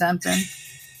tell me something.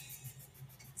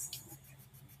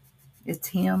 It's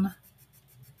him.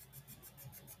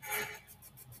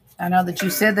 I know that you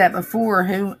said that before.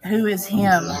 Who is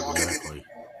him?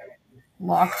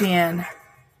 Locked in.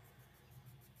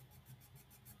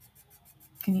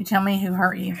 Can you tell me who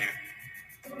hurt you?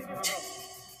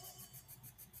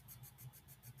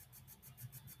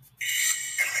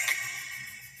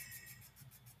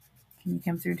 Can you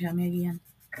come through and tell me again?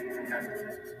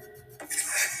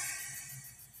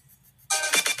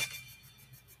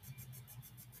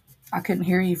 I couldn't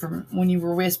hear you from when you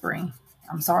were whispering.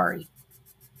 I'm sorry.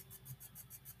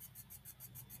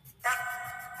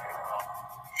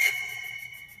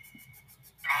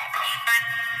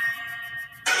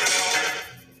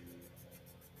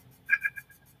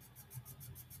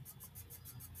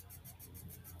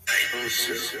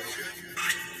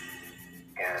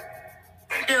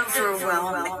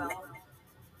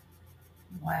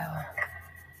 Wow.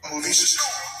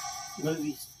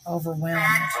 Movies.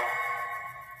 Overwhelmed.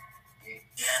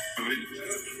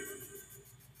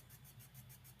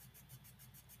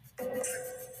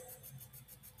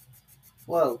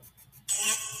 Whoa.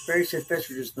 Barry said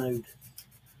Fetcher just moved.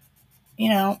 You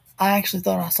know, I actually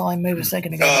thought I saw him move a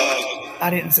second ago. I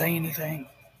didn't say anything.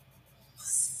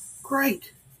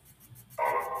 great.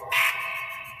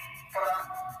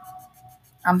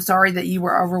 I'm sorry that you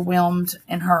were overwhelmed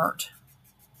and hurt.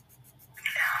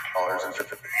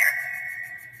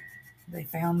 They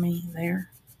found me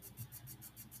there.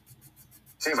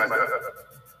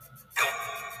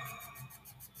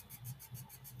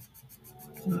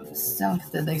 Sounds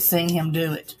that they seen him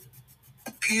do it.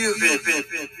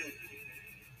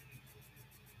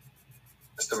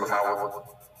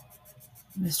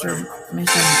 Mr.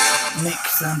 Mick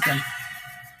something.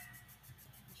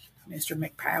 Mr.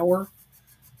 McPower?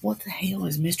 What the hell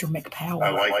is Mr.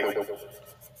 McPower?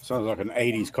 Sounds like an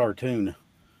 80s cartoon.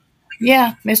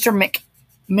 Yeah, Mr.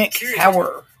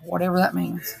 McPower. Whatever that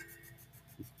means.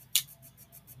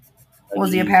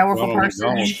 Was he a powerful Ronald person?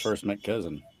 McDonald's first met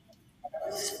cousin.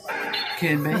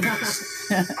 Could be.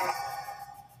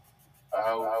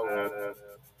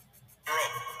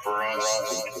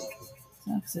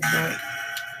 That's a dirt.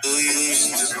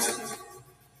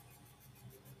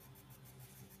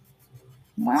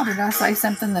 Wow, did I say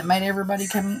something that made everybody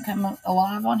come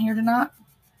alive on here tonight?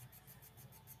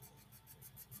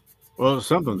 Well,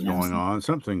 something's going on.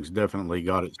 Something's definitely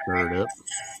got it stirred up.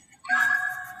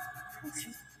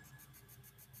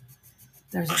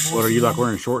 There's a voice. What, are you like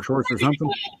wearing short shorts or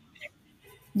something?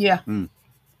 Yeah.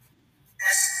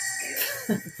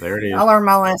 There it is. I learned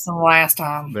my lesson last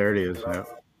time. There it is.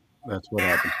 Yep. That's what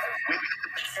happened.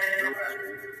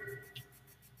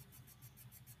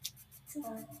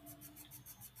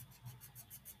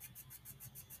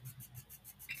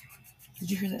 Did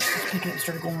you hear that? It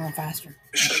started going on faster.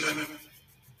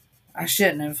 I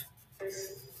shouldn't have.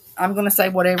 I'm going to say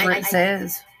whatever it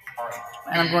says.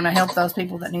 And I'm going to help those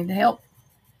people that need the help.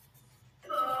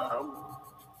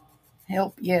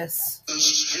 Help, yes.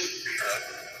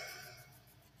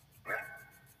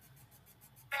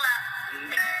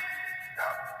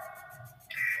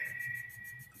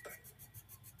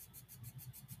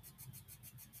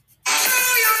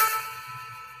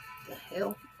 The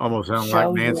hell? Almost sounds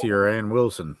like Nancy or Ann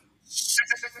Wilson.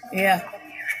 Yeah.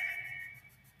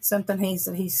 Something he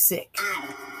said he's sick.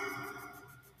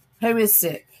 Who is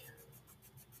sick?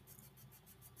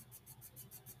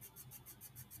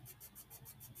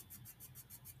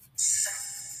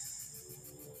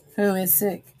 Who is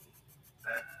sick?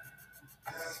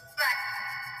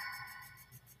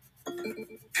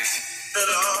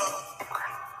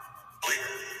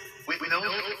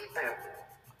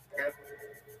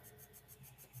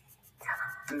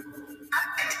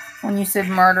 When you said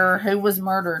murder, who was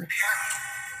murdered?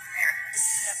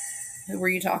 Who were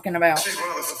you talking about?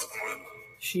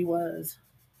 She was.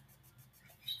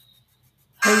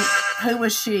 Who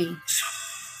was she?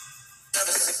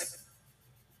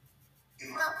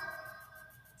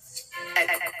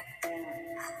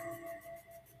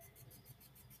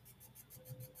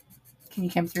 Can you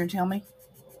come through and tell me?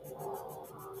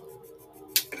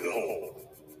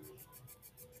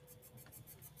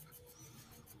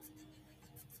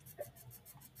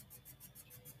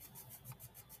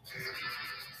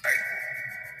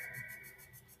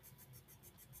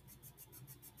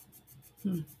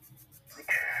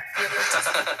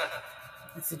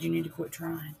 I said you need to quit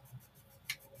trying.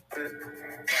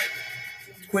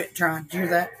 Quit trying. Did you hear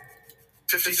that?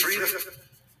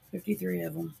 53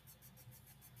 of them.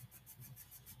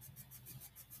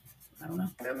 I don't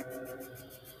know.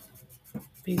 If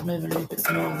he's moving, he put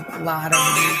some more light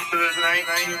over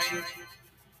there.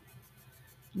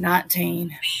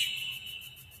 19.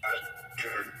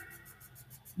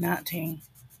 19.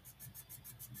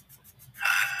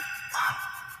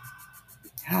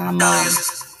 Hi, Mom.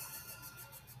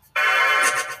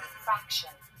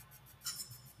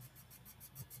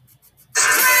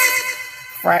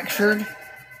 Fractured?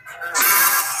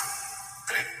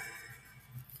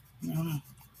 No.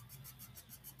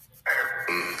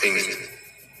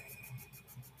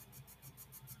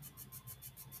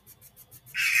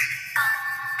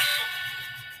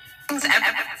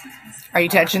 Are you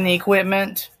touching the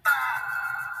equipment?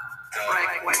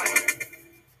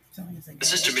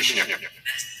 Assistant Missionary.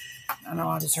 I know,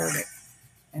 I just heard it.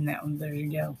 And that one, there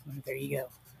you go. There you go.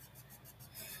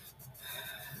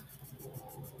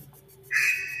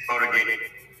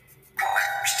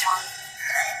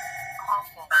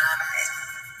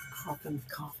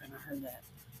 Coughing, I heard that.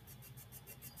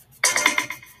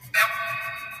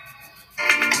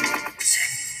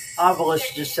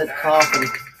 Obelisk just said coughing.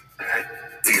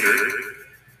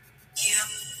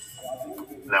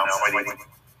 Now fighting.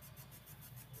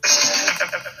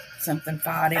 Something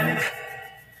fighting.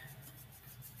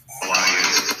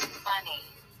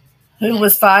 Who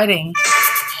was fighting?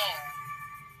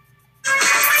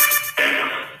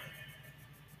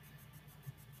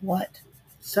 What?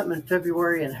 Something in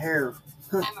February and hair.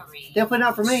 Memory. Definitely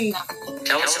not for me.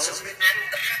 Tell us.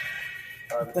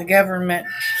 The government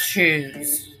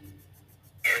choose.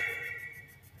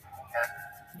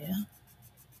 Yeah.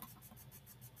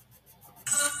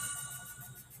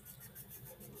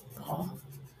 Oh.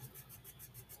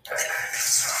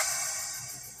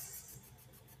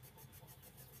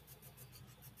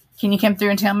 Can you come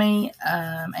through and tell me,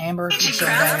 Amber, if you're still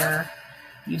there?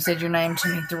 You said your name to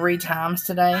me 3 times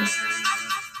today.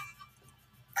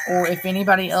 Or if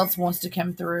anybody else wants to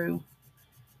come through,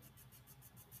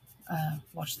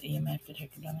 watch the EMF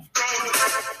detector down there.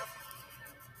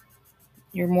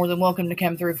 You're more than welcome to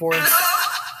come through for us.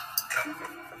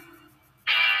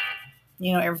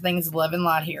 You know, everything's love and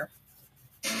light here.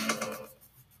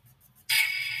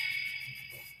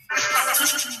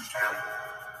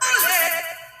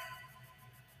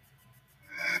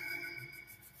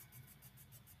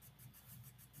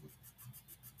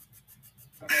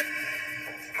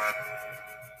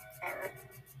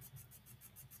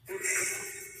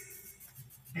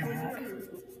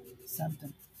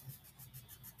 Something.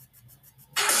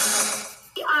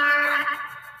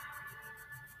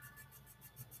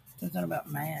 Something about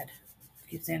mad.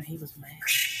 Keep saying he was mad.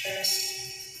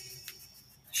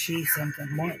 She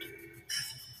something. What?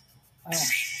 Oh.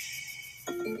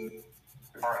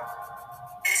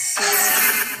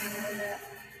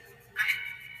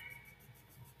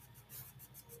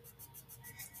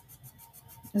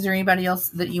 Is there anybody else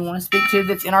that you want to speak to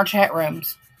that's in our chat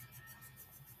rooms?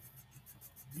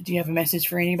 Do you have a message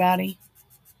for anybody?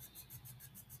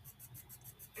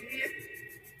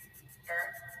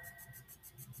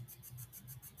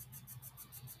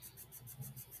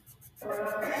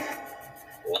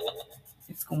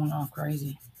 It's going off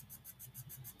crazy.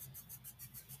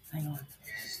 Hang on.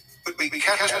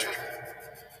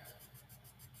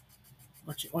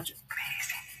 Watch it, watch it.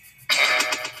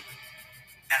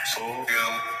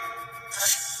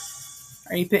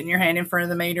 Are you putting your hand in front of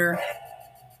the meter?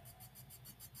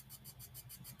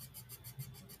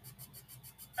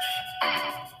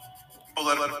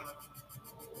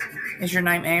 Is your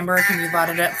name Amber? Can you light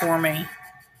it up for me?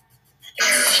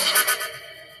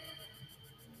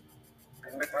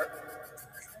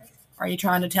 Are you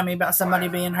trying to tell me about somebody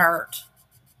being hurt?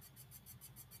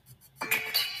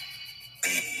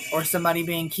 Or somebody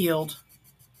being killed?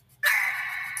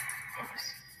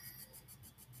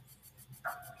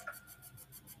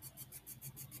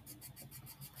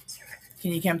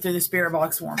 Can you come through the spirit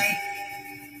box for me?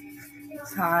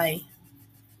 Hi.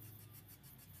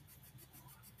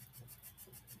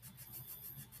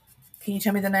 Can you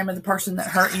tell me the name of the person that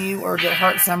hurt you or that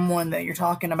hurt someone that you're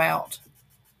talking about?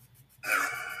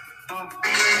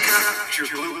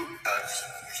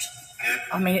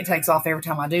 I mean, it takes off every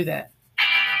time I do that.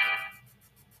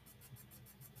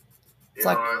 It's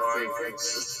like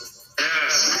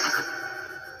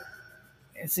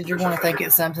it said you're going to think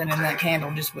it's something, and that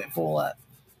candle just went full up.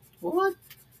 What?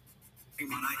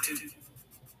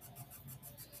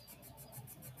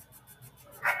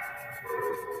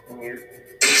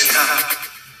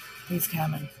 He's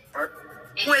coming.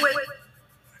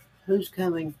 Who's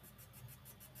coming?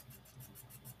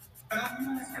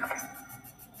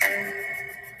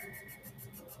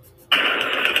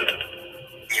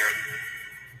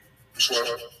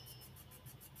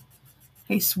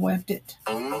 He swept it.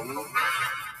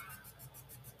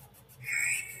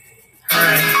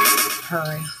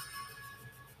 Hurry.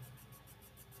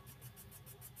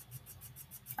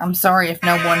 I'm sorry if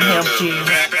no one helped you.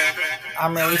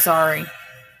 I'm really sorry.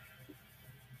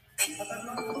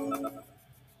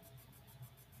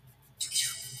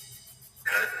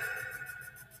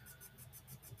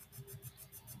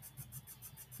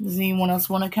 Does anyone else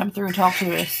want to come through and talk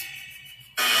to us?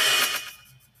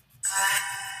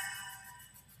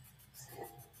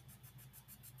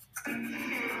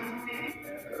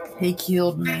 He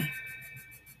killed me.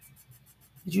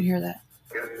 Did you hear that?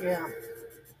 Yeah.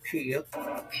 Yep.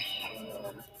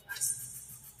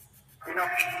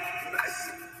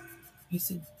 He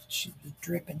said she was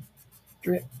dripping.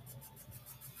 Drip.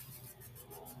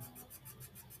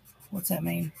 What's that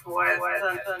mean?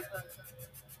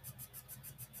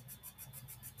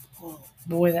 Oh,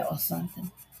 boy, that was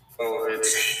something. Okay.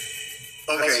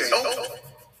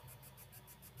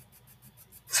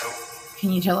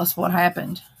 Can you tell us what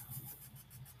happened?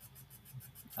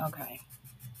 Okay.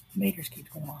 Meters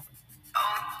keep going off.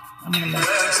 I'm gonna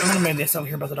move this over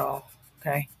here by the doll.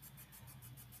 Okay.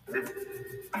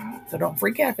 So don't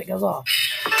freak out if it goes off.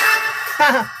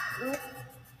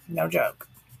 No joke.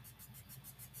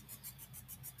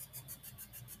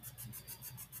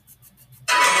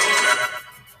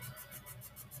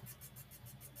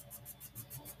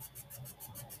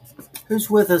 Who's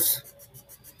with us?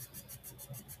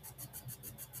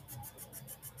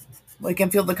 We can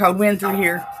feel the cold wind through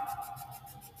here.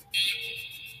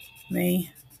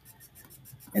 Me.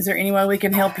 Is there any way we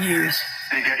can help you?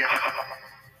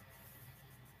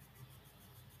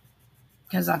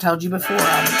 Because I told you before,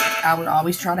 I would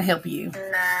always try to help you.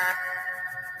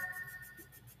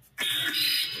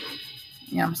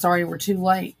 Yeah, I'm sorry we're too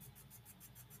late.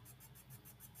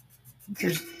 If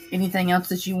there's anything else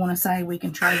that you want to say, we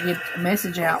can try to get a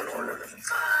message out.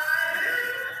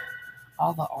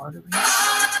 All the arteries?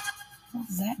 What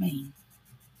does that mean?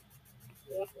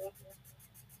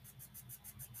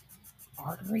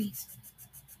 Arteries?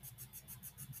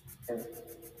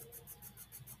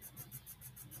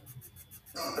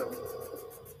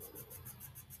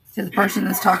 To the person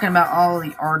that's talking about all of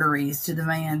the arteries, to the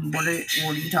man, what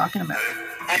are you talking about?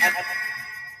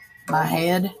 My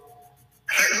head?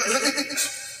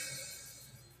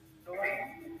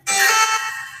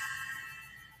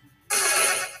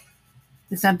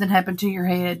 Did something happen to your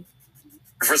head?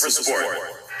 For support.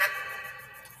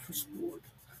 For sport.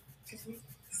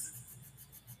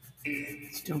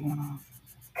 Still going on.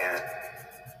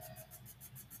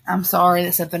 I'm sorry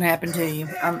that something happened to you.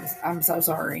 I'm so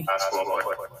sorry.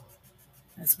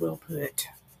 That's well put.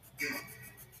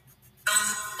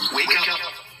 Wake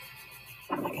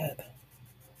up. Wake up.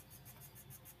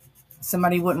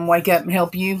 Somebody wouldn't wake up and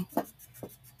help you?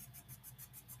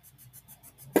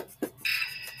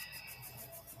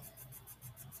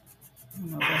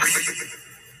 Oh, that's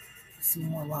some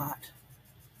more light.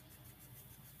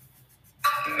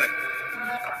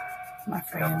 My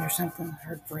friend or something.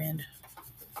 Her friend.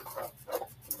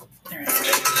 There it is.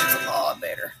 That's a lot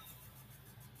better.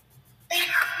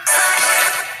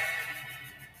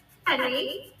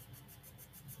 Henry?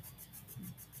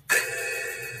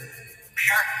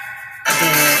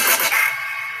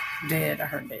 Dead. I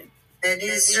heard dead.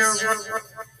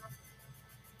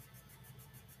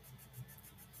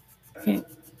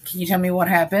 Can you tell me what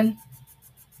happened?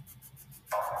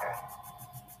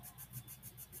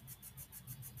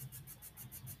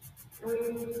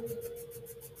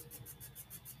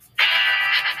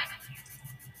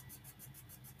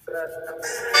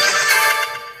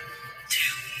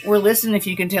 We're listening if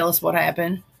you can tell us what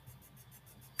happened.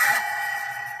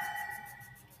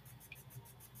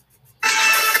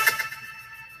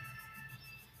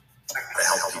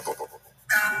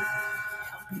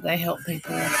 They help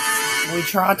people. We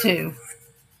try to.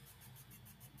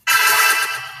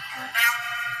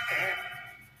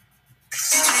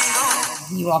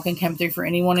 You all can come through for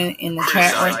anyone in the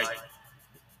chat room.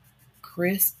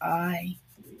 Chris I.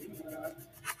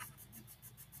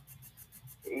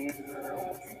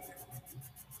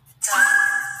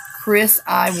 Chris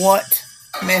I. What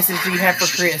message do you have for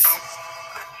Chris?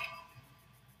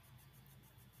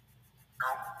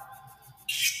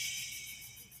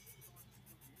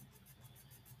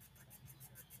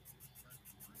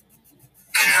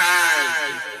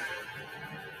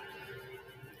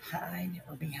 Hide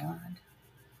or behind?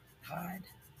 Hide.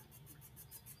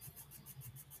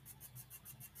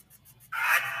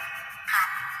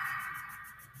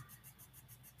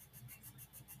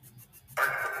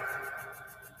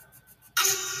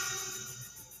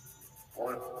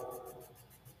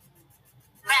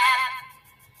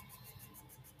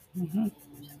 Mm-hmm.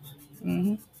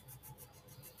 Mm-hmm.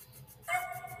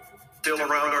 Still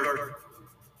around her.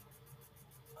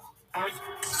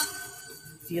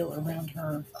 Feel around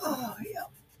her. Oh, yeah.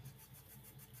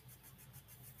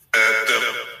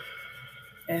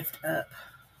 Effed up.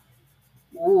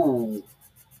 Ooh.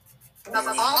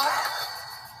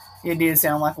 It did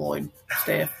sound like Lloyd,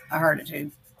 Steph. I heard it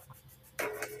too.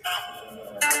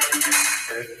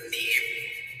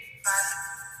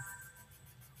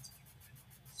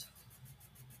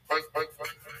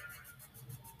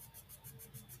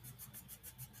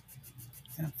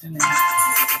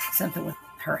 Something with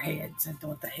her head. Something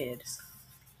with the head.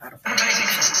 I don't know.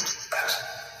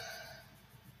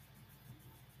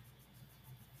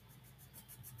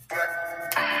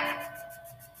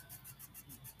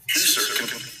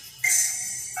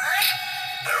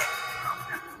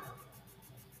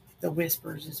 The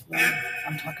whispers is what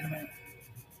I'm talking about.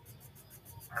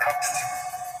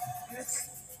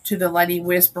 To the lady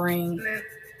whispering,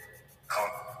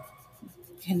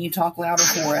 can you talk louder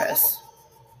for us?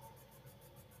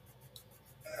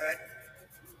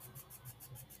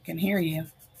 Can hear you.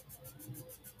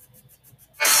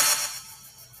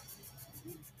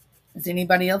 Does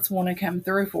anybody else want to come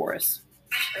through for us?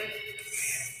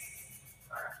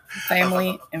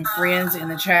 Family and friends in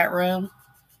the chat room.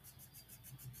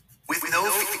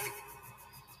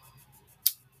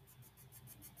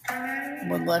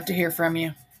 Would love to hear from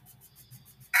you.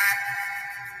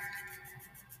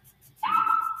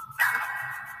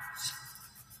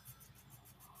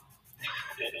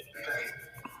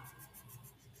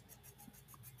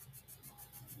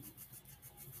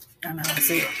 I know, I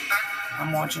see it.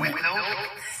 I'm watching it.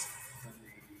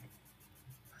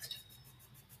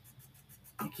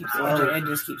 It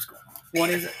just keeps going. What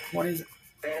is it? What is it?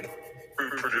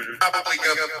 Probably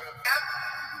go.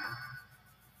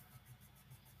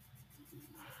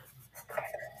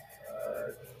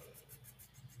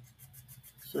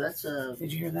 So that's a.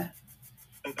 Did you hear that?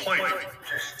 Employment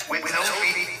with no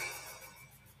fee.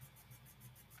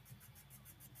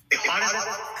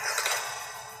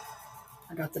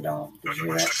 I got the dog. Did you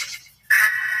hear that?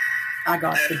 I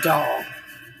got the dog.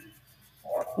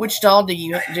 Which dog do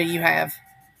you have?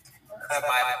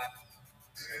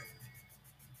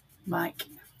 Mike.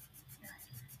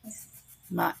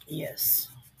 Mike, yes.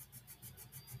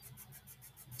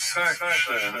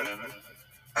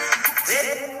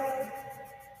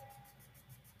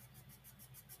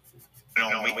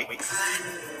 No, wait.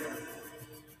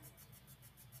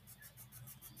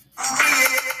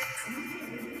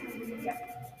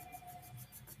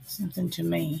 Something to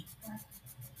me.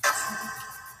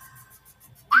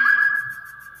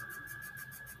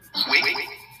 Wait.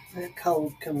 That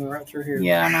cold coming right through here.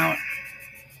 Yeah, I know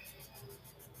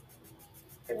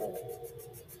it.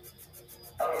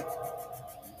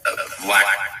 Black.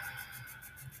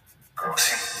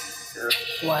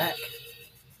 Black.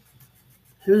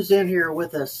 Who's in here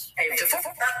with us?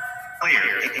 Clear.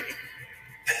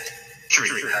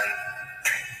 Tree.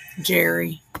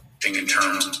 Jerry. Thinking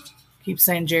terms. Keep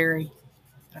saying Jerry.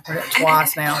 I've heard it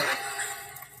twice now.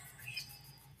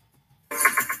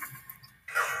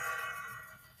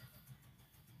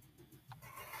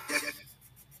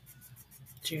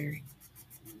 Jerry.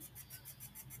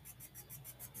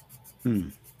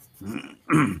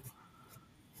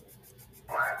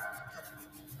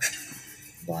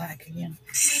 Black again.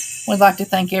 We'd like to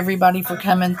thank everybody for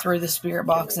coming through the spirit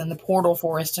box and the portal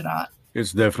for us tonight.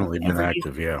 It's definitely been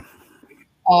active, yeah.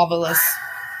 All of us.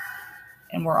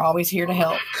 And we're always here to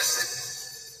help.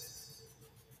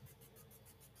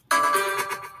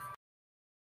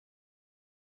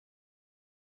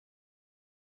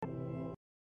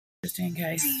 Just in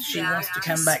case she wants to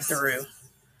come back through.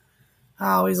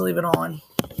 I always leave it on.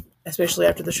 Especially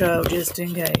after the show, just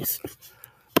in case.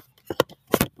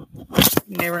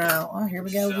 You never know. Oh, here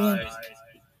we go again.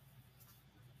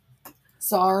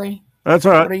 Sorry. That's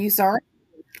all right. What are you sorry?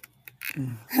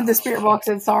 The spirit box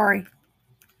said sorry.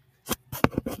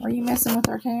 Are you messing with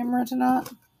our camera tonight?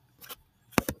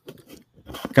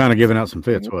 Kind of giving out some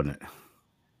fits, wasn't it?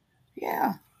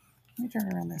 Yeah. Let me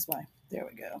turn around this way. There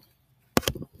we go.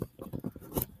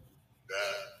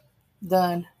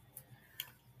 Done.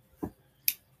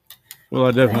 Well,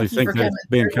 I definitely Thank you think for that it's coming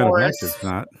been through kind of for active us.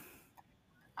 tonight.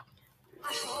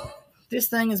 This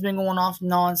thing has been going off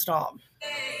nonstop.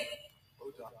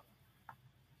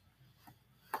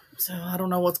 So I don't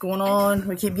know what's going on.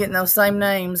 We keep getting those same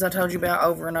names I told you about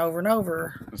over and over and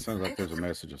over. It sounds like there's a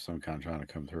message of some kind trying to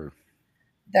come through.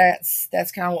 That's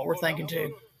kind of what we're thinking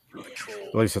too.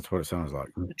 At least that's what it sounds like.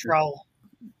 Patrol.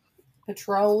 I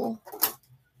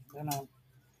don't know.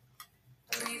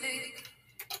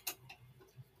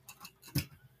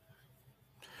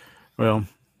 Well,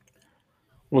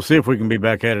 we'll see if we can be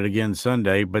back at it again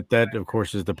Sunday, but that, of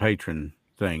course, is the patron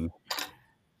thing.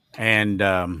 And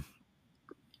I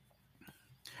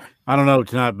don't know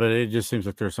tonight, but it just seems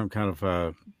like there's some kind of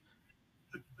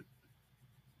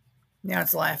Now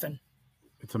it's laughing.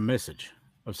 it's a message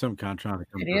of some kind trying to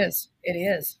come It through. is. It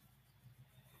is.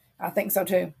 I think so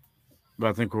too.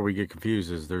 But I think where we get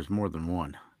confused is there's more than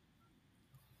one.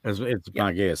 As it's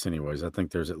my guess, anyways. I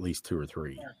think there's at least 2 or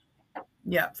 3.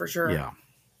 Yeah, for sure. Yeah.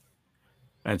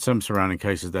 And some surrounding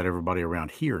cases that everybody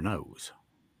around here knows.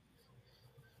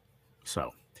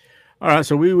 So, all right.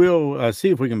 So we will see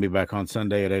if we can be back on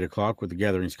Sunday at 8 o'clock with the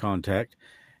Gatherings Contact.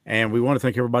 And we want to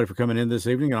thank everybody for coming in this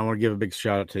evening. And I want to give a big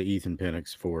shout out to Ethan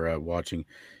Penix for watching.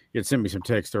 He had sent me some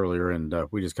text earlier, and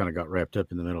we just kind of got wrapped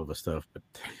up in the middle of the stuff. But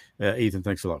Ethan,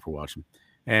 thanks a lot for watching.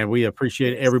 And we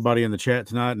appreciate everybody in the chat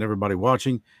tonight and everybody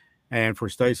watching. And for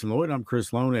Stace and Lloyd, I'm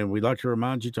Chris Lone, and we'd like to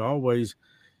remind you to always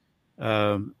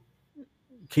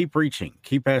keep reaching,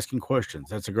 keep asking questions.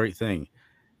 That's a great thing.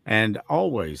 And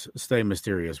always stay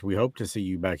mysterious. We hope to see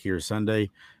you back here Sunday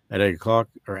at 8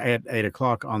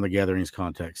 o'clock on the Gatherings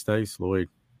Contact. Stace, Lloyd,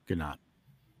 good night.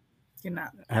 Good night.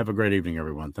 Have a great evening,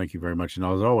 everyone. Thank you very much. And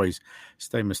as always,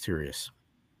 stay mysterious.